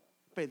Señor,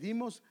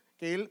 pedimos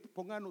que Él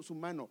ponga su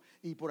mano,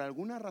 y por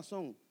alguna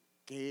razón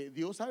que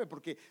Dios sabe,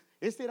 porque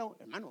este era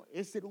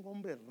un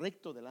hombre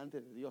recto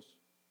delante de Dios,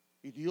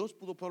 y Dios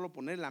pudo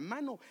poner la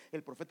mano.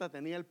 El profeta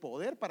tenía el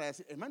poder para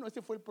decir: hermano,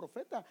 este fue el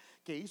profeta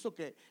que hizo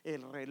que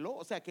el reloj,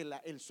 o sea, que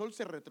el sol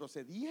se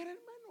retrocediera,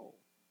 hermano.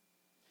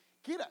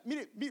 ¿Qué era?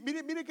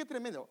 Mire qué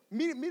tremendo.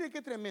 Mire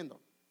qué tremendo.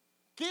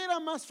 ¿Qué era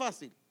más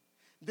fácil?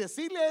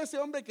 ¿Decirle a ese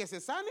hombre que se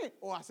sane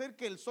o hacer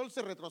que el sol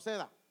se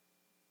retroceda?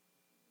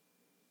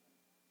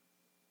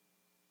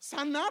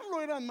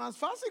 Sanarlo era más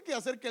fácil que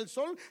hacer que el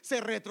sol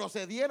se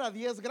retrocediera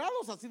 10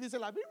 grados, así dice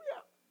la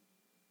Biblia.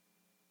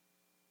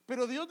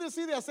 Pero Dios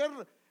decide hacer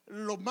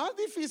lo más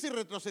difícil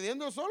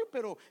retrocediendo el sol,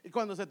 pero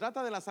cuando se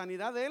trata de la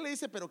sanidad de Él, le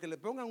dice, pero que le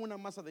pongan una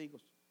masa de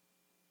higos.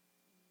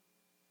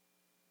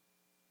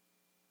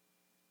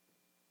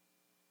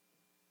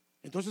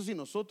 Entonces, si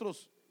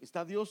nosotros,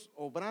 está Dios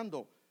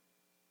obrando,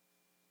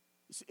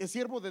 es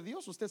siervo de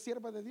Dios, usted es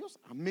sierva de Dios,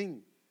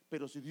 amén.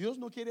 Pero si Dios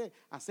no quiere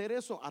hacer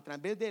eso a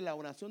través de la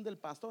oración del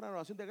pastor, la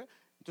oración de,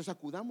 entonces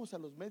acudamos a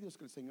los medios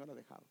que el Señor ha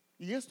dejado.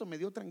 Y esto me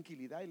dio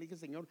tranquilidad y le dije,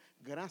 Señor,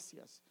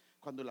 gracias.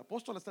 Cuando el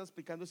apóstol está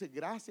explicando, dice,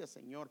 gracias,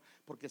 Señor,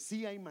 porque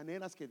sí hay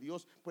maneras que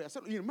Dios puede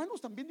hacerlo. Y hermanos,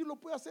 también Dios lo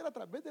puede hacer a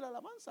través de la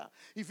alabanza.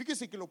 Y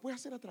fíjese que lo puede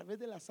hacer a través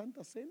de la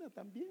Santa Cena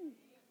también.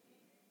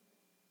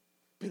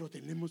 Pero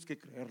tenemos que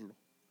creerlo.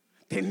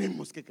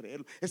 Tenemos que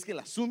creerlo. Es que el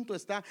asunto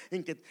está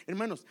en que,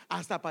 hermanos,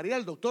 hasta para ir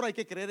al doctor hay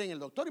que creer en el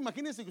doctor.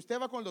 Imagínense que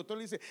usted va con el doctor y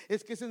le dice,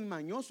 es que ese es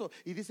mañoso,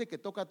 y dice que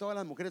toca a todas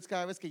las mujeres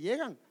cada vez que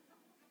llegan.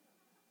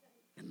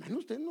 Hermano,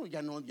 usted no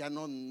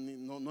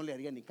le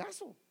haría ni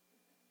caso.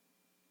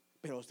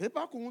 Pero usted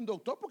va con un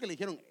doctor porque le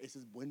dijeron, ese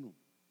es bueno.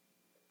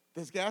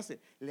 Entonces, ¿qué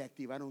hace? Le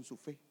activaron su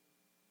fe.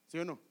 ¿Sí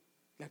o no?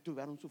 Le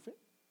activaron su fe.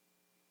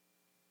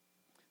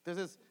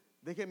 Entonces,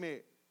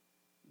 déjeme.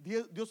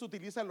 Dios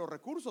utiliza los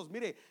recursos.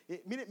 Miren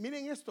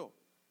esto.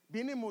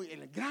 Viene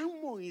el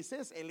gran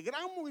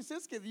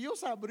Moisés que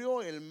Dios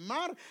abrió el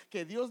mar,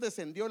 que Dios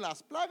descendió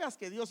las plagas,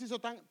 que Dios hizo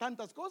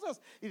tantas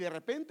cosas, y de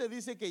repente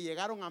dice que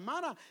llegaron a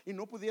Mara y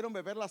no pudieron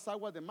beber las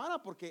aguas de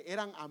Mara porque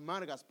eran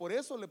amargas. Por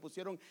eso le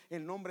pusieron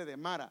el nombre de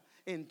Mara.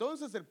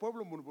 Entonces el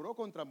pueblo murmuró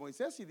contra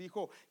Moisés y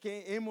dijo,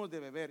 ¿qué hemos de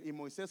beber? Y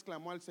Moisés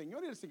clamó al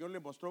Señor y el Señor le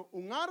mostró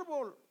un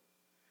árbol.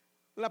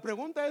 La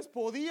pregunta es,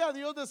 ¿podía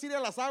Dios decirle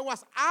a las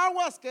aguas,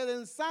 aguas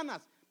queden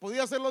sanas?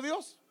 ¿Podía hacerlo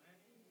Dios?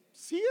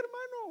 Sí,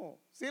 hermano,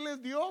 sí, Él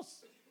es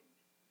Dios.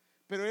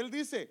 Pero Él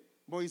dice,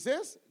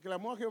 Moisés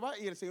clamó a Jehová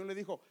y el Señor le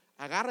dijo,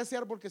 agarra ese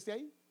árbol que esté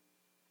ahí,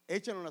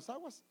 échalo en las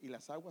aguas y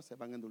las aguas se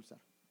van a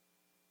endulzar.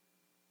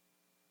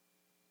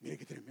 Mire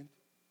qué tremendo,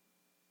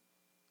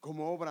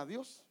 cómo obra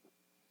Dios.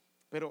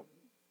 Pero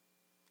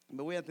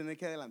me voy a tener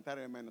que adelantar,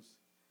 hermanos.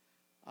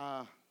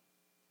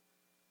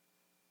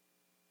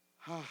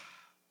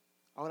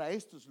 Ahora,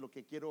 esto es lo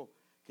que quiero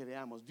que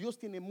veamos. Dios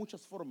tiene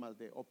muchas formas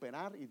de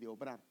operar y de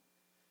obrar,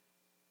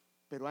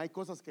 pero hay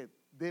cosas que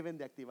deben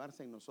de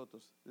activarse en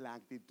nosotros: la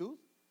actitud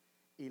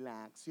y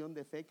la acción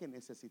de fe que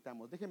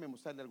necesitamos. Déjenme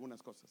mostrarle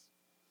algunas cosas.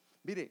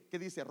 Mire, ¿qué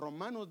dice?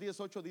 Romanos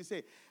 10:8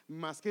 dice,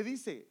 mas ¿qué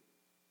dice?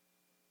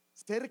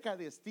 Cerca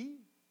de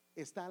ti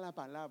está la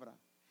palabra,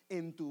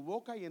 en tu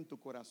boca y en tu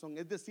corazón.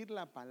 Es decir,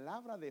 la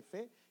palabra de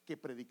fe que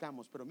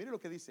predicamos. Pero mire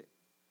lo que dice,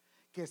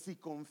 que si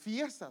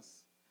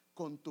confiesas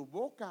con tu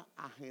boca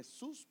a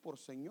Jesús por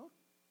Señor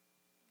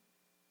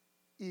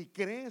y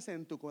crees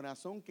en tu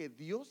corazón que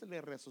Dios le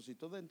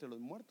resucitó de entre los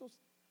muertos,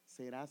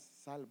 serás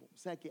salvo. O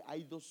sea que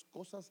hay dos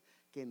cosas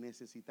que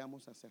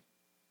necesitamos hacer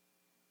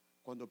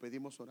cuando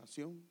pedimos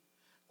oración,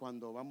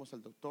 cuando vamos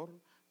al doctor,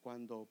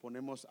 cuando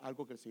ponemos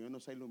algo que el Señor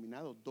nos ha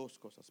iluminado. Dos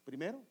cosas.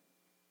 Primero,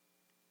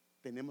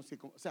 tenemos que,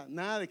 o sea,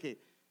 nada de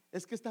que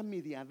es que está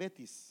mi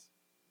diabetes,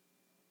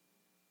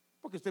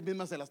 porque usted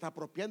misma se la está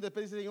apropiando.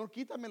 Después dice, Señor,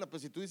 quítamela.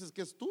 Pues si tú dices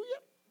que es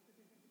tuya.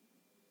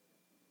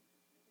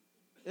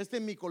 Este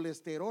es mi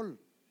colesterol.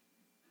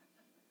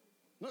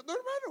 No,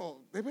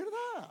 hermano, de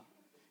verdad.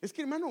 Es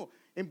que, hermano,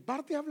 en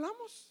parte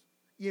hablamos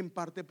y en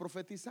parte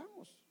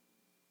profetizamos.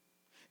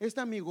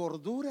 Esta es mi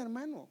gordura,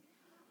 hermano.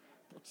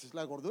 Pues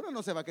la gordura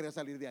no se va a querer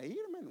salir de ahí,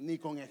 hermano. Ni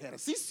con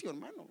ejercicio,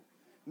 hermano.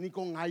 Ni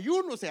con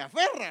ayuno se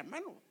aferra,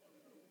 hermano.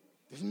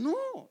 Pues no,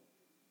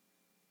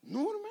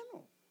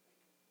 hermano.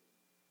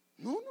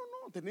 No.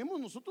 Tenemos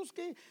nosotros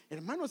que,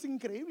 hermano, es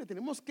increíble.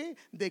 Tenemos que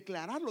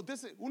declararlo.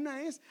 Entonces,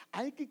 una es,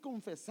 hay que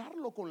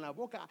confesarlo con la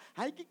boca.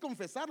 Hay que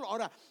confesarlo.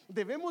 Ahora,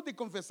 debemos de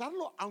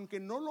confesarlo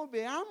aunque no lo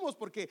veamos,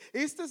 porque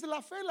esta es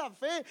la fe. La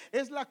fe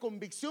es la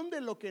convicción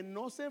de lo que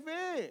no se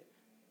ve.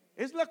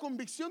 Es la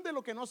convicción de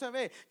lo que no se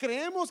ve.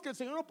 Creemos que el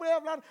Señor no puede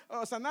hablar,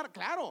 sanar.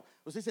 Claro,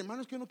 usted dice,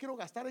 hermano, es que yo no quiero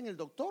gastar en el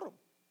doctor.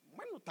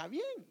 Bueno, está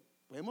bien,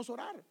 podemos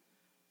orar.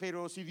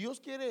 Pero si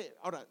Dios quiere,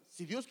 ahora,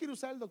 si Dios quiere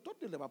usar el doctor,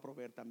 Dios le va a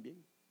proveer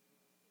también.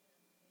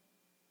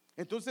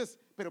 Entonces,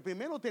 pero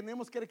primero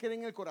tenemos que creer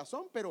en el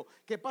corazón. Pero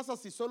 ¿qué pasa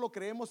si solo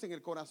creemos en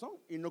el corazón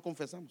y no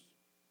confesamos?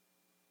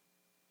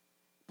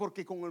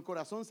 Porque con el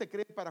corazón se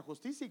cree para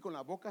justicia y con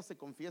la boca se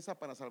confiesa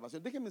para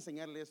salvación. Déjenme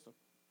enseñarle esto.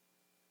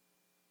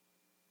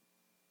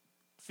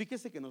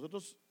 Fíjese que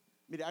nosotros,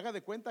 mire, haga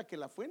de cuenta que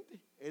la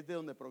fuente es de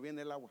donde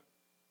proviene el agua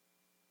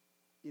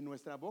y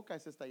nuestra boca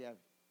es esta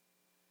llave.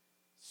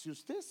 Si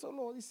usted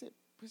solo dice,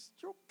 pues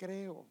yo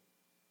creo,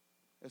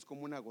 es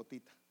como una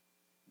gotita,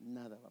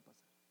 nada va a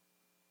pasar.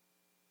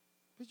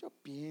 Pues yo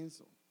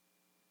pienso,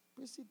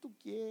 pues si tú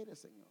quieres,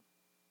 Señor,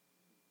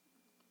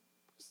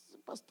 pues el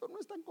pastor no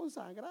es tan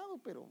consagrado,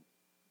 pero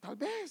tal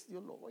vez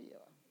Dios lo voy a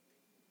llevar.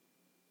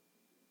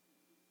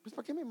 Pues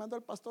 ¿para qué me mando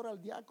al pastor,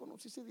 al diácono?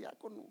 Si ese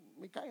diácono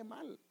me cae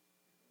mal.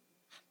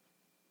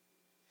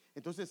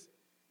 Entonces,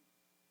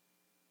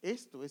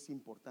 esto es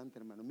importante,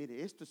 hermano.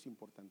 Mire, esto es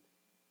importante.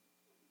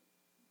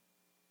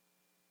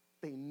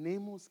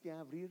 Tenemos que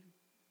abrir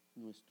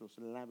nuestros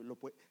labios.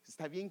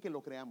 Está bien que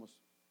lo creamos,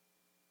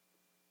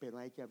 pero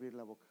hay que abrir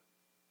la boca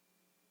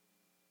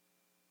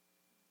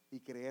y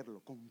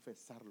creerlo,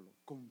 confesarlo,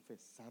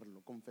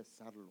 confesarlo,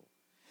 confesarlo.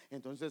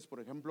 Entonces, por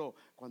ejemplo,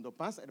 cuando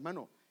pasa,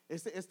 hermano,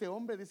 este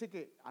hombre dice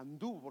que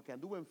anduvo, porque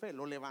anduvo en fe,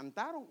 lo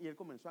levantaron y él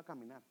comenzó a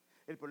caminar.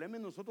 El problema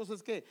en nosotros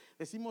es que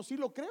decimos sí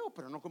lo creo,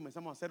 pero no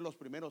comenzamos a hacer los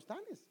primeros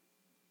tales.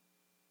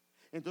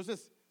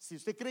 Entonces, si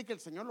usted cree que el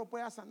Señor lo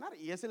pueda sanar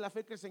y esa es la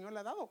fe que el Señor le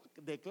ha dado,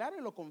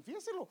 declárelo,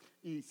 confiéselo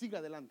y siga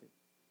adelante.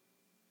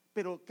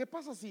 Pero ¿qué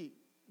pasa si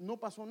no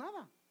pasó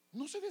nada?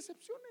 No se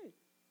decepcione,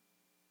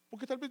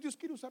 porque tal vez Dios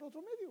quiere usar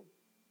otro medio.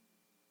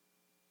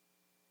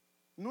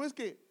 No es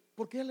que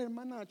porque la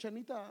hermana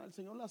Chanita el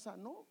Señor la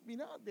sanó,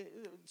 mira,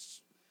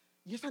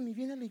 y esa ni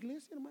viene a la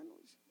iglesia, hermano.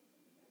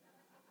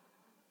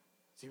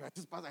 Si a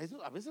veces pasa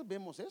eso, a veces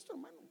vemos esto,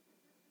 hermano.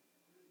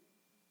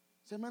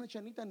 Esa hermana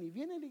Chanita ni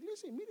viene a la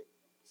iglesia y mire,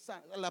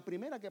 la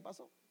primera que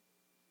pasó.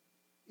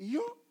 Y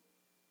yo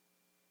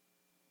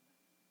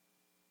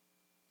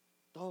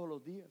todos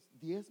los días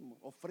diezmo,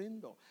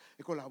 ofrendo,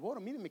 colaboro,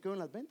 mire, me quedo en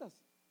las ventas.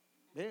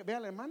 Ve a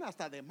la hermana,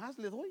 hasta de más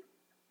le doy.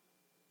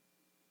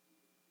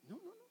 No.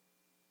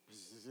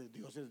 Pues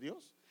Dios es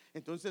Dios.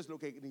 Entonces lo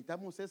que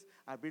necesitamos es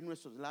abrir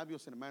nuestros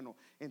labios, hermano.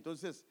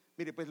 Entonces,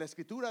 mire, pues la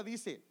escritura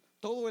dice: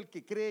 todo el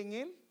que cree en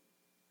Él,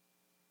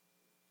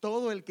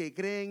 todo el que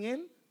cree en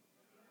Él.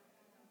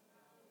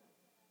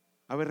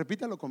 A ver,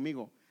 repítalo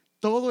conmigo.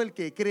 Todo el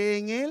que cree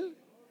en Él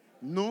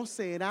no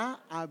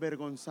será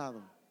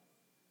avergonzado.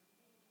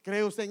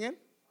 ¿Cree usted en Él?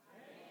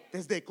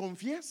 Desde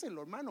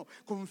confiéselo, hermano.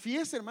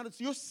 Confiese, hermano.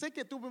 Yo sé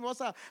que tú me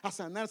vas a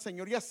sanar,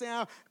 Señor. Ya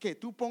sea que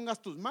tú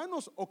pongas tus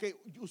manos o que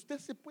usted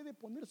se puede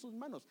poner sus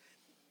manos.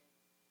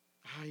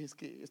 Ay, es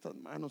que estas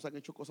manos han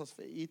hecho cosas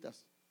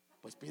feitas.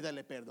 Pues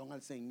pídale perdón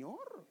al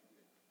Señor.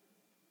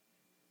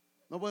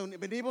 No, bueno,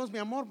 venimos, mi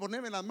amor,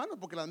 ponerme las manos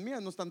porque las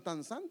mías no están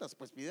tan santas.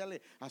 Pues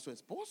pídale a su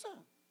esposa.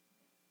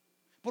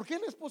 ¿Por qué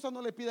la esposa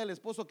no le pide al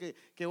esposo que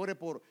ore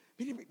por?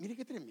 Mire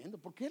qué tremendo.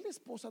 ¿Por qué la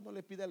esposa no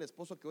le pide al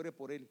esposo que ore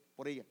por él,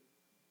 por ella?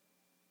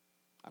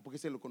 Porque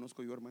se lo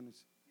conozco yo,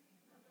 hermanos.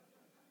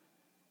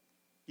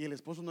 Y el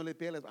esposo no le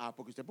pide a la,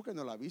 porque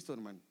no la ha visto,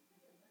 hermano.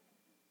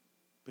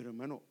 Pero,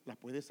 hermano, la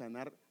puede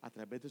sanar a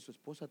través de su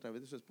esposa, a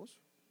través de su esposo.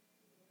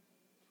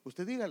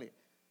 Usted dígale: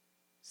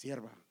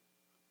 sierva,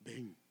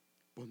 ven,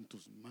 pon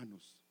tus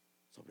manos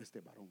sobre este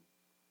varón.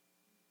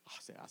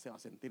 Se va a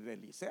sentir de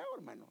Eliseo,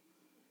 hermano.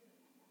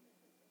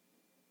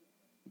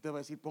 Usted va a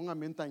decir: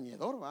 póngame un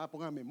tañedor,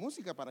 póngame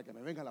música para que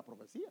me venga la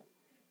profecía.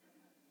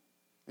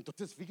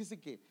 Entonces, fíjese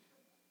que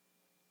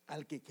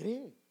al que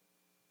cree,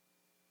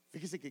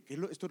 fíjese que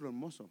esto es lo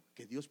hermoso,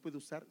 que Dios puede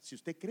usar. Si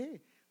usted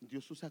cree,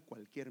 Dios usa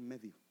cualquier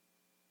medio.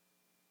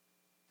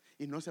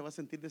 Y no se va a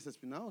sentir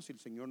decepcionado si el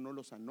Señor no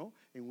lo sanó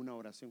en una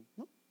oración,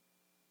 ¿no?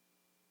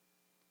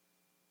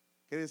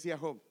 ¿Qué decía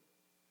Job?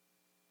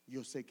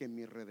 Yo sé que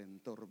mi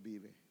Redentor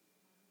vive.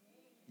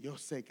 Yo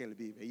sé que Él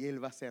vive y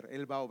Él va a hacer,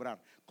 Él va a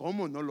obrar.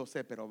 ¿Cómo? No lo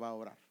sé, pero va a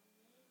obrar.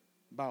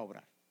 Va a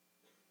obrar.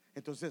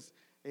 Entonces,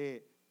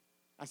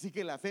 así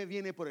que la fe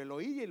viene por el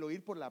oír y el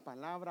oír por la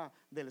palabra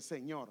del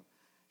Señor.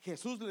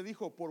 Jesús le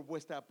dijo: por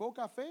vuestra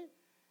poca fe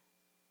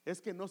es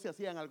que no se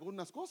hacían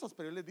algunas cosas,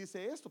 pero Él les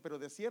dice esto: pero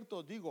de cierto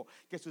os digo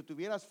que si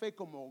tuvieras fe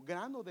como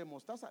grano de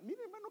mostaza.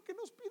 Mire, hermano, ¿qué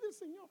nos pide el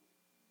Señor?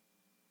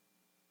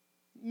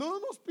 No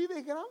nos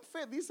pide gran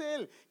fe, dice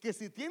Él, que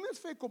si tienes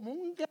fe como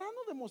un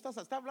grano de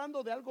mostaza. Está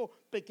hablando de algo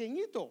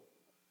pequeñito.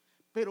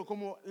 Pero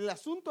como el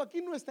asunto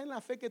aquí no está en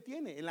la fe que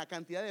tiene, en la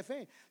cantidad de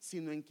fe,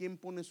 sino en quién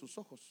pone sus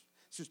ojos.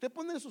 Si usted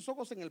pone sus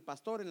ojos en el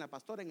pastor, en la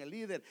pastora, en el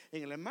líder,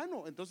 en el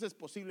hermano, entonces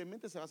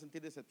posiblemente se va a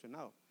sentir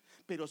decepcionado.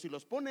 Pero si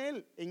los pone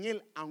él en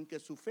él, aunque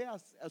su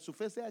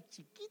fe sea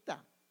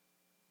chiquita,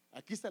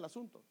 aquí está el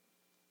asunto: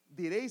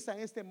 diréis a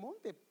este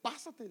monte: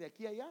 pásate de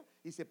aquí a allá,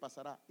 y se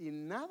pasará, y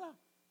nada,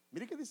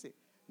 mire que dice,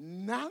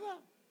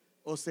 nada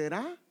os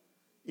será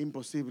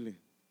imposible.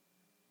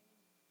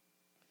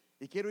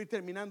 Y quiero ir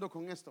terminando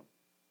con esto.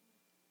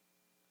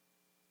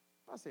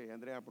 Pase,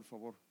 Andrea, por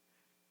favor.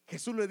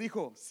 Jesús le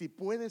dijo: si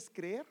puedes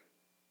creer,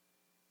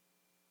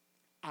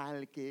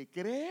 al que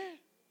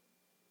cree.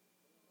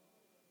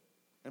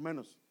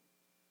 Hermanos,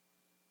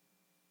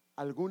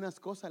 algunas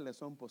cosas le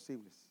son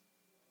posibles.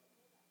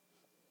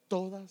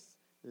 Todas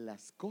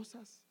las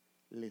cosas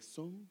le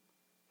son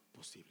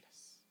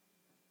posibles.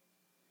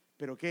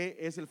 ¿Pero qué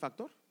es el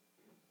factor?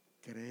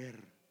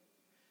 Creer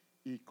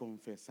y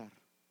confesar.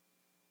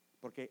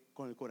 Porque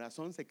con el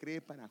corazón se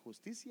cree para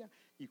justicia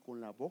y con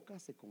la boca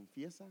se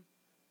confiesa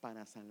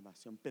para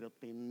salvación. Pero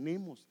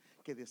tenemos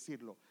que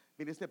decirlo.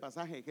 Mire este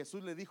pasaje.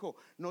 Jesús le dijo: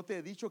 ¿no te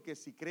he dicho que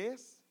si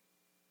crees?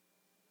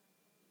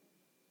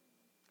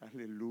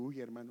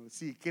 Aleluya, hermano.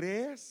 Si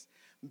crees,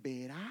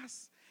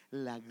 verás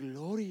la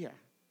gloria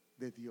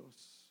de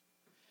Dios.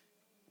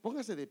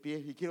 Póngase de pie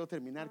y quiero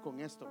terminar con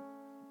esto.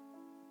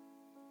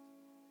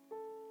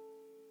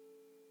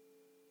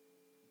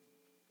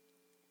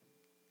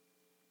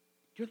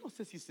 Yo no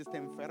sé si usted está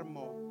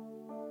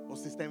enfermo o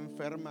si está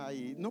enferma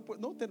y no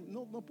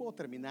puedo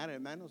terminar,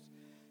 hermanos.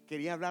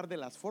 Quería hablar de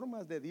las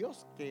formas de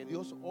Dios, que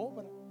Dios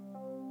obra,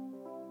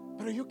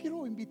 pero yo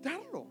quiero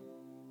invitarlo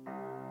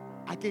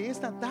a que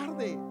esta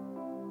tarde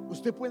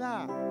usted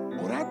pueda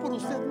orar por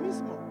usted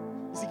mismo.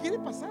 Y si quiere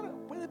pasar,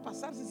 puede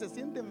pasar si se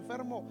siente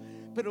enfermo,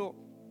 pero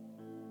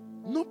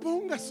no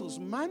ponga sus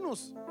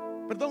manos,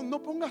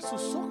 no ponga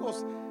sus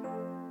ojos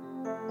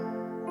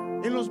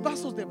en los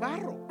vasos de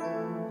barro,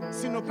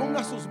 sino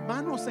ponga sus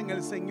manos en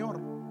el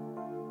Señor.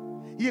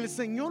 Y el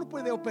Señor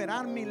puede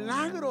operar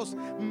milagros,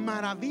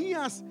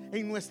 maravillas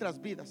en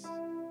nuestras vidas,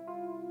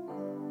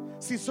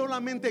 si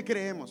solamente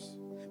creemos.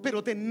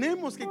 Pero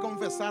tenemos que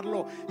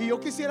confesarlo. Y yo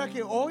quisiera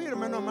que hoy,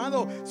 hermano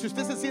amado, si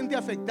usted se siente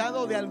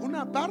afectado de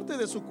alguna parte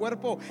de su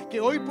cuerpo, que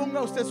hoy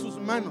ponga usted sus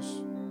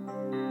manos.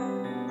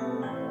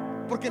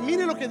 Porque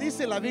mire lo que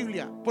dice la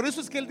Biblia. Por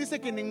eso es que Él dice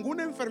que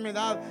ninguna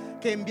enfermedad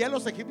que envía a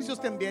los egipcios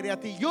te enviaré a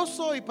ti. Yo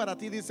soy para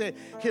ti, dice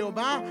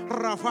Jehová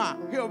Rafa,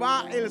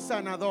 Jehová el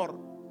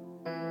sanador.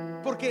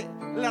 Porque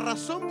la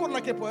razón por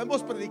la que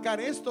podemos predicar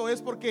esto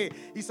es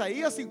porque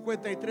Isaías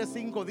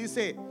 53:5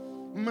 dice: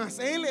 mas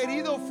Él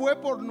herido fue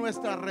por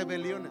nuestras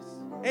rebeliones.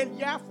 Él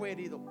ya fue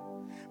herido,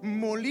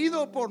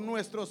 molido por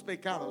nuestros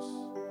pecados.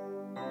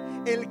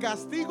 El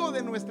castigo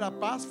de nuestra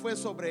paz fue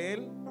sobre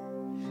Él,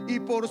 y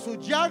por sus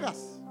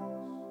llagas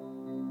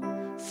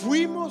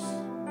fuimos.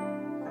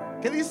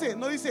 ¿Qué dice?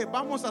 No dice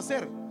vamos a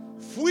hacer,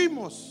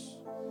 fuimos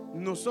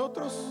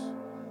nosotros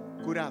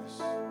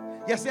curados.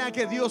 Ya sea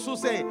que Dios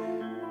use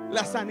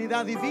la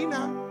sanidad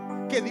divina,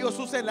 que Dios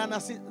use la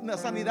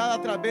sanidad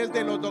a través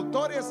de los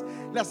doctores,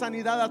 la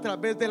sanidad a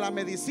través de la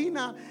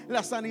medicina,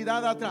 la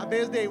sanidad a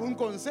través de un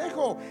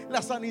consejo,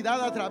 la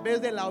sanidad a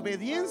través de la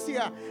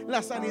obediencia,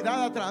 la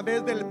sanidad a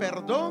través del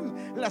perdón,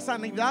 la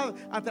sanidad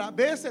a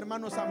través,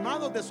 hermanos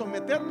amados, de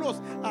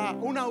someternos a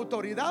una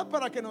autoridad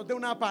para que nos dé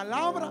una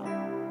palabra.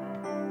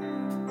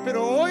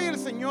 Pero hoy el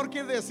Señor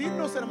quiere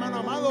decirnos, hermano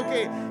amado,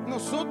 que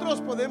nosotros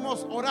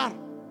podemos orar.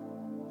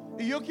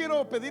 Y yo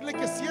quiero pedirle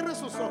que cierre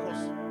sus ojos.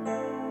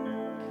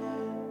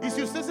 Y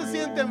si usted se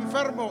siente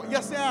enfermo,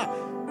 ya sea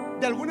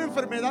de alguna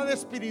enfermedad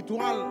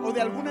espiritual o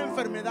de alguna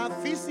enfermedad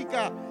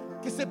física,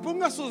 que se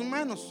ponga sus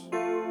manos,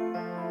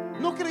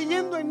 no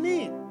creyendo en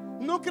mí,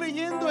 no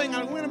creyendo en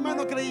algún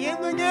hermano,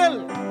 creyendo en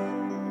Él.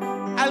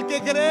 Al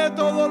que cree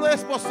todo lo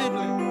es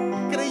posible,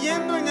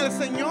 creyendo en el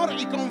Señor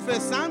y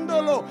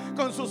confesándolo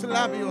con sus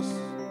labios.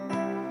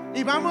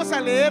 Y vamos a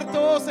leer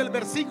todos el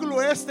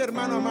versículo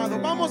hermano amado.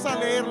 Vamos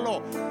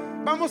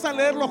a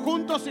leerlo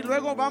juntos y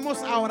luego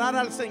vamos a orar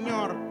al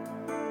Señor.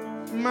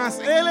 Mas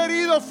Él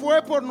herido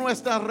fue por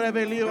nuestras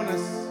rebeliones,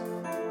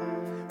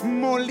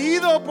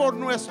 molido por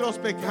nuestros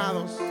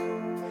pecados.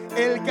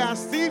 El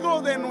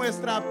castigo de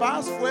nuestra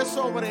paz fue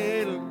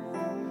sobre Él,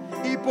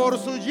 y por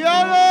sus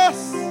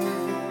llagas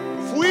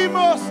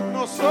fuimos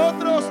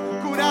nosotros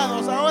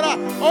curados. Ahora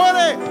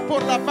ore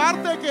por la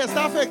parte que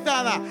está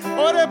afectada.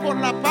 Ore por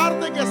la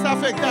parte que está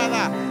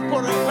afectada,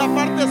 por la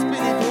parte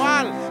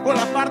espiritual, por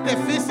la parte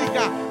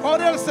física.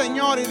 Ore al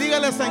Señor y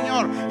dígale: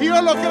 Señor,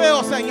 yo lo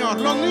creo, Señor.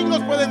 Los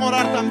niños pueden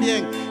orar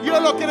también. Yo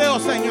lo creo,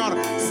 Señor.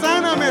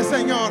 Sáname,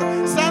 Señor.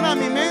 Sana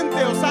mi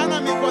mente o sana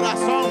mi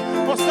corazón.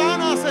 O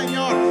sana,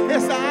 Señor,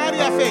 esa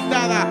área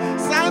afectada.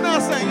 Sana,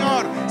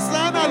 Señor.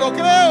 Sana, lo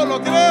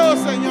creo,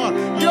 Señor.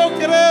 Yo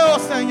creo,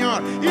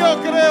 Señor.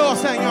 Yo creo,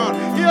 Señor.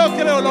 Yo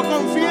creo, lo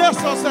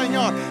confieso,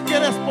 Señor, que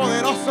eres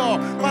poderoso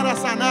para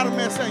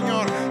sanarme,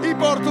 Señor. Y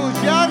por tus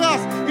llagas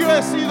yo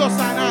he sido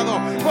sanado.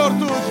 Por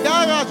tus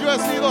llagas yo he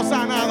sido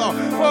sanado.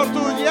 Por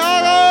tus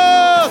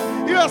llagas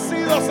yo he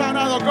sido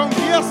sanado.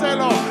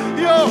 Confiéselo.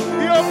 Yo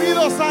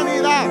pido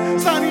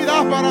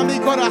sanidad para mi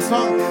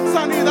corazón,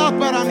 sanidad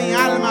para mi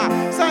alma,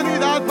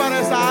 sanidad para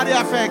esa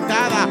área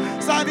afectada,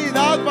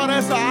 sanidad para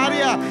esa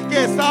área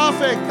que está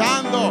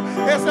afectando,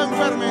 esa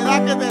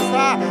enfermedad que te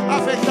está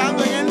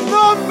afectando, en el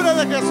nombre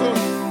de Jesús.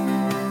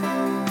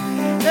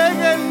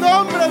 En el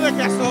nombre de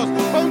Jesús,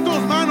 pon tus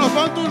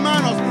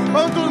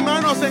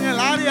manos en el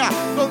área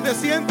donde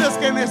sientes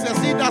que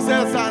necesitas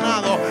ser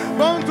sanado.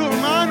 Pon tu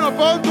mano.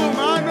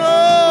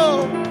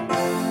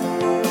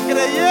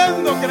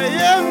 Creyendo.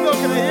 Créelo,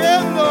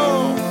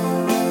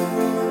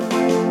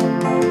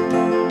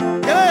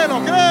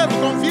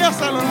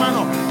 confiésalo,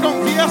 hermano.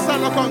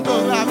 Confiésalo con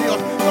tus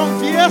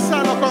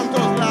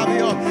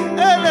labios.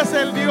 Él es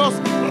el Dios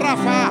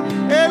Rafa.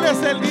 Él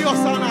es el Dios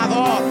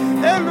sanador.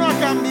 Él no ha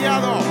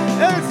cambiado.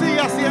 Él sigue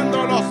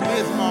haciendo los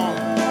mismos.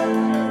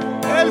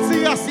 Él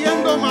sigue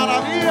haciendo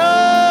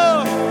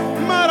maravillas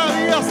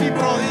y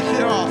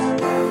prodigios.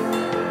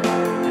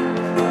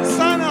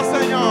 Sana,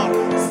 Señor.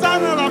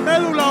 Sana la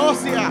médula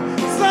ósea.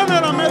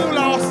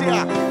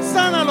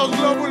 Sana los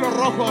glóbulos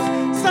rojos.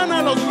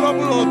 Sana los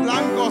glóbulos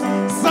blancos.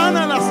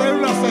 Sana las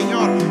células,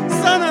 Señor.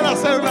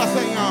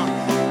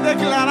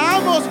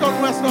 Declaramos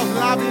con nuestros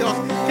labios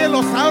que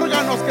los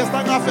órganos que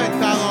están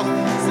afectados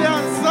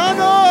sean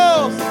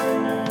sanos.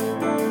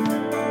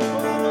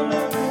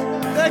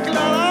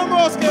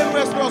 Declaramos que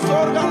nuestros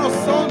órganos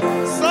son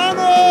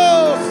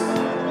sanos.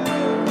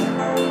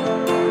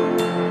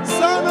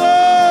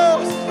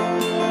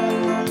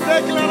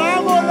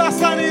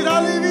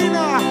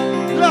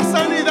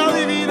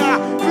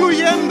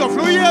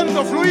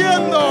 fluyendo,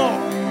 fluyendo,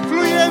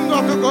 fluyendo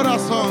a tu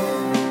corazón.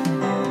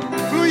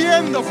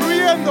 Fluyendo,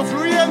 fluyendo,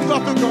 fluyendo a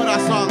tu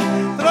corazón.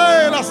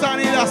 Trae la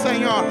sanidad,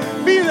 Señor.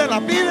 Pídela,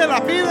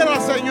 pídela, pídela,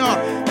 Señor.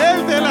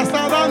 Él te la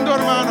está dando,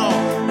 hermano.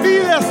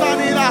 Pide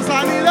sanidad,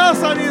 sanidad,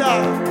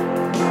 sanidad.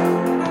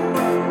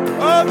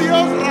 Oh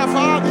Dios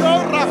Rafa,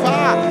 Dios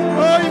Rafa.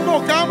 Oh,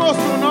 invocamos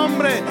tu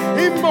nombre.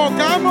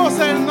 Invocamos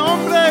el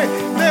nombre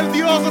del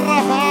Dios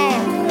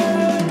Rafa.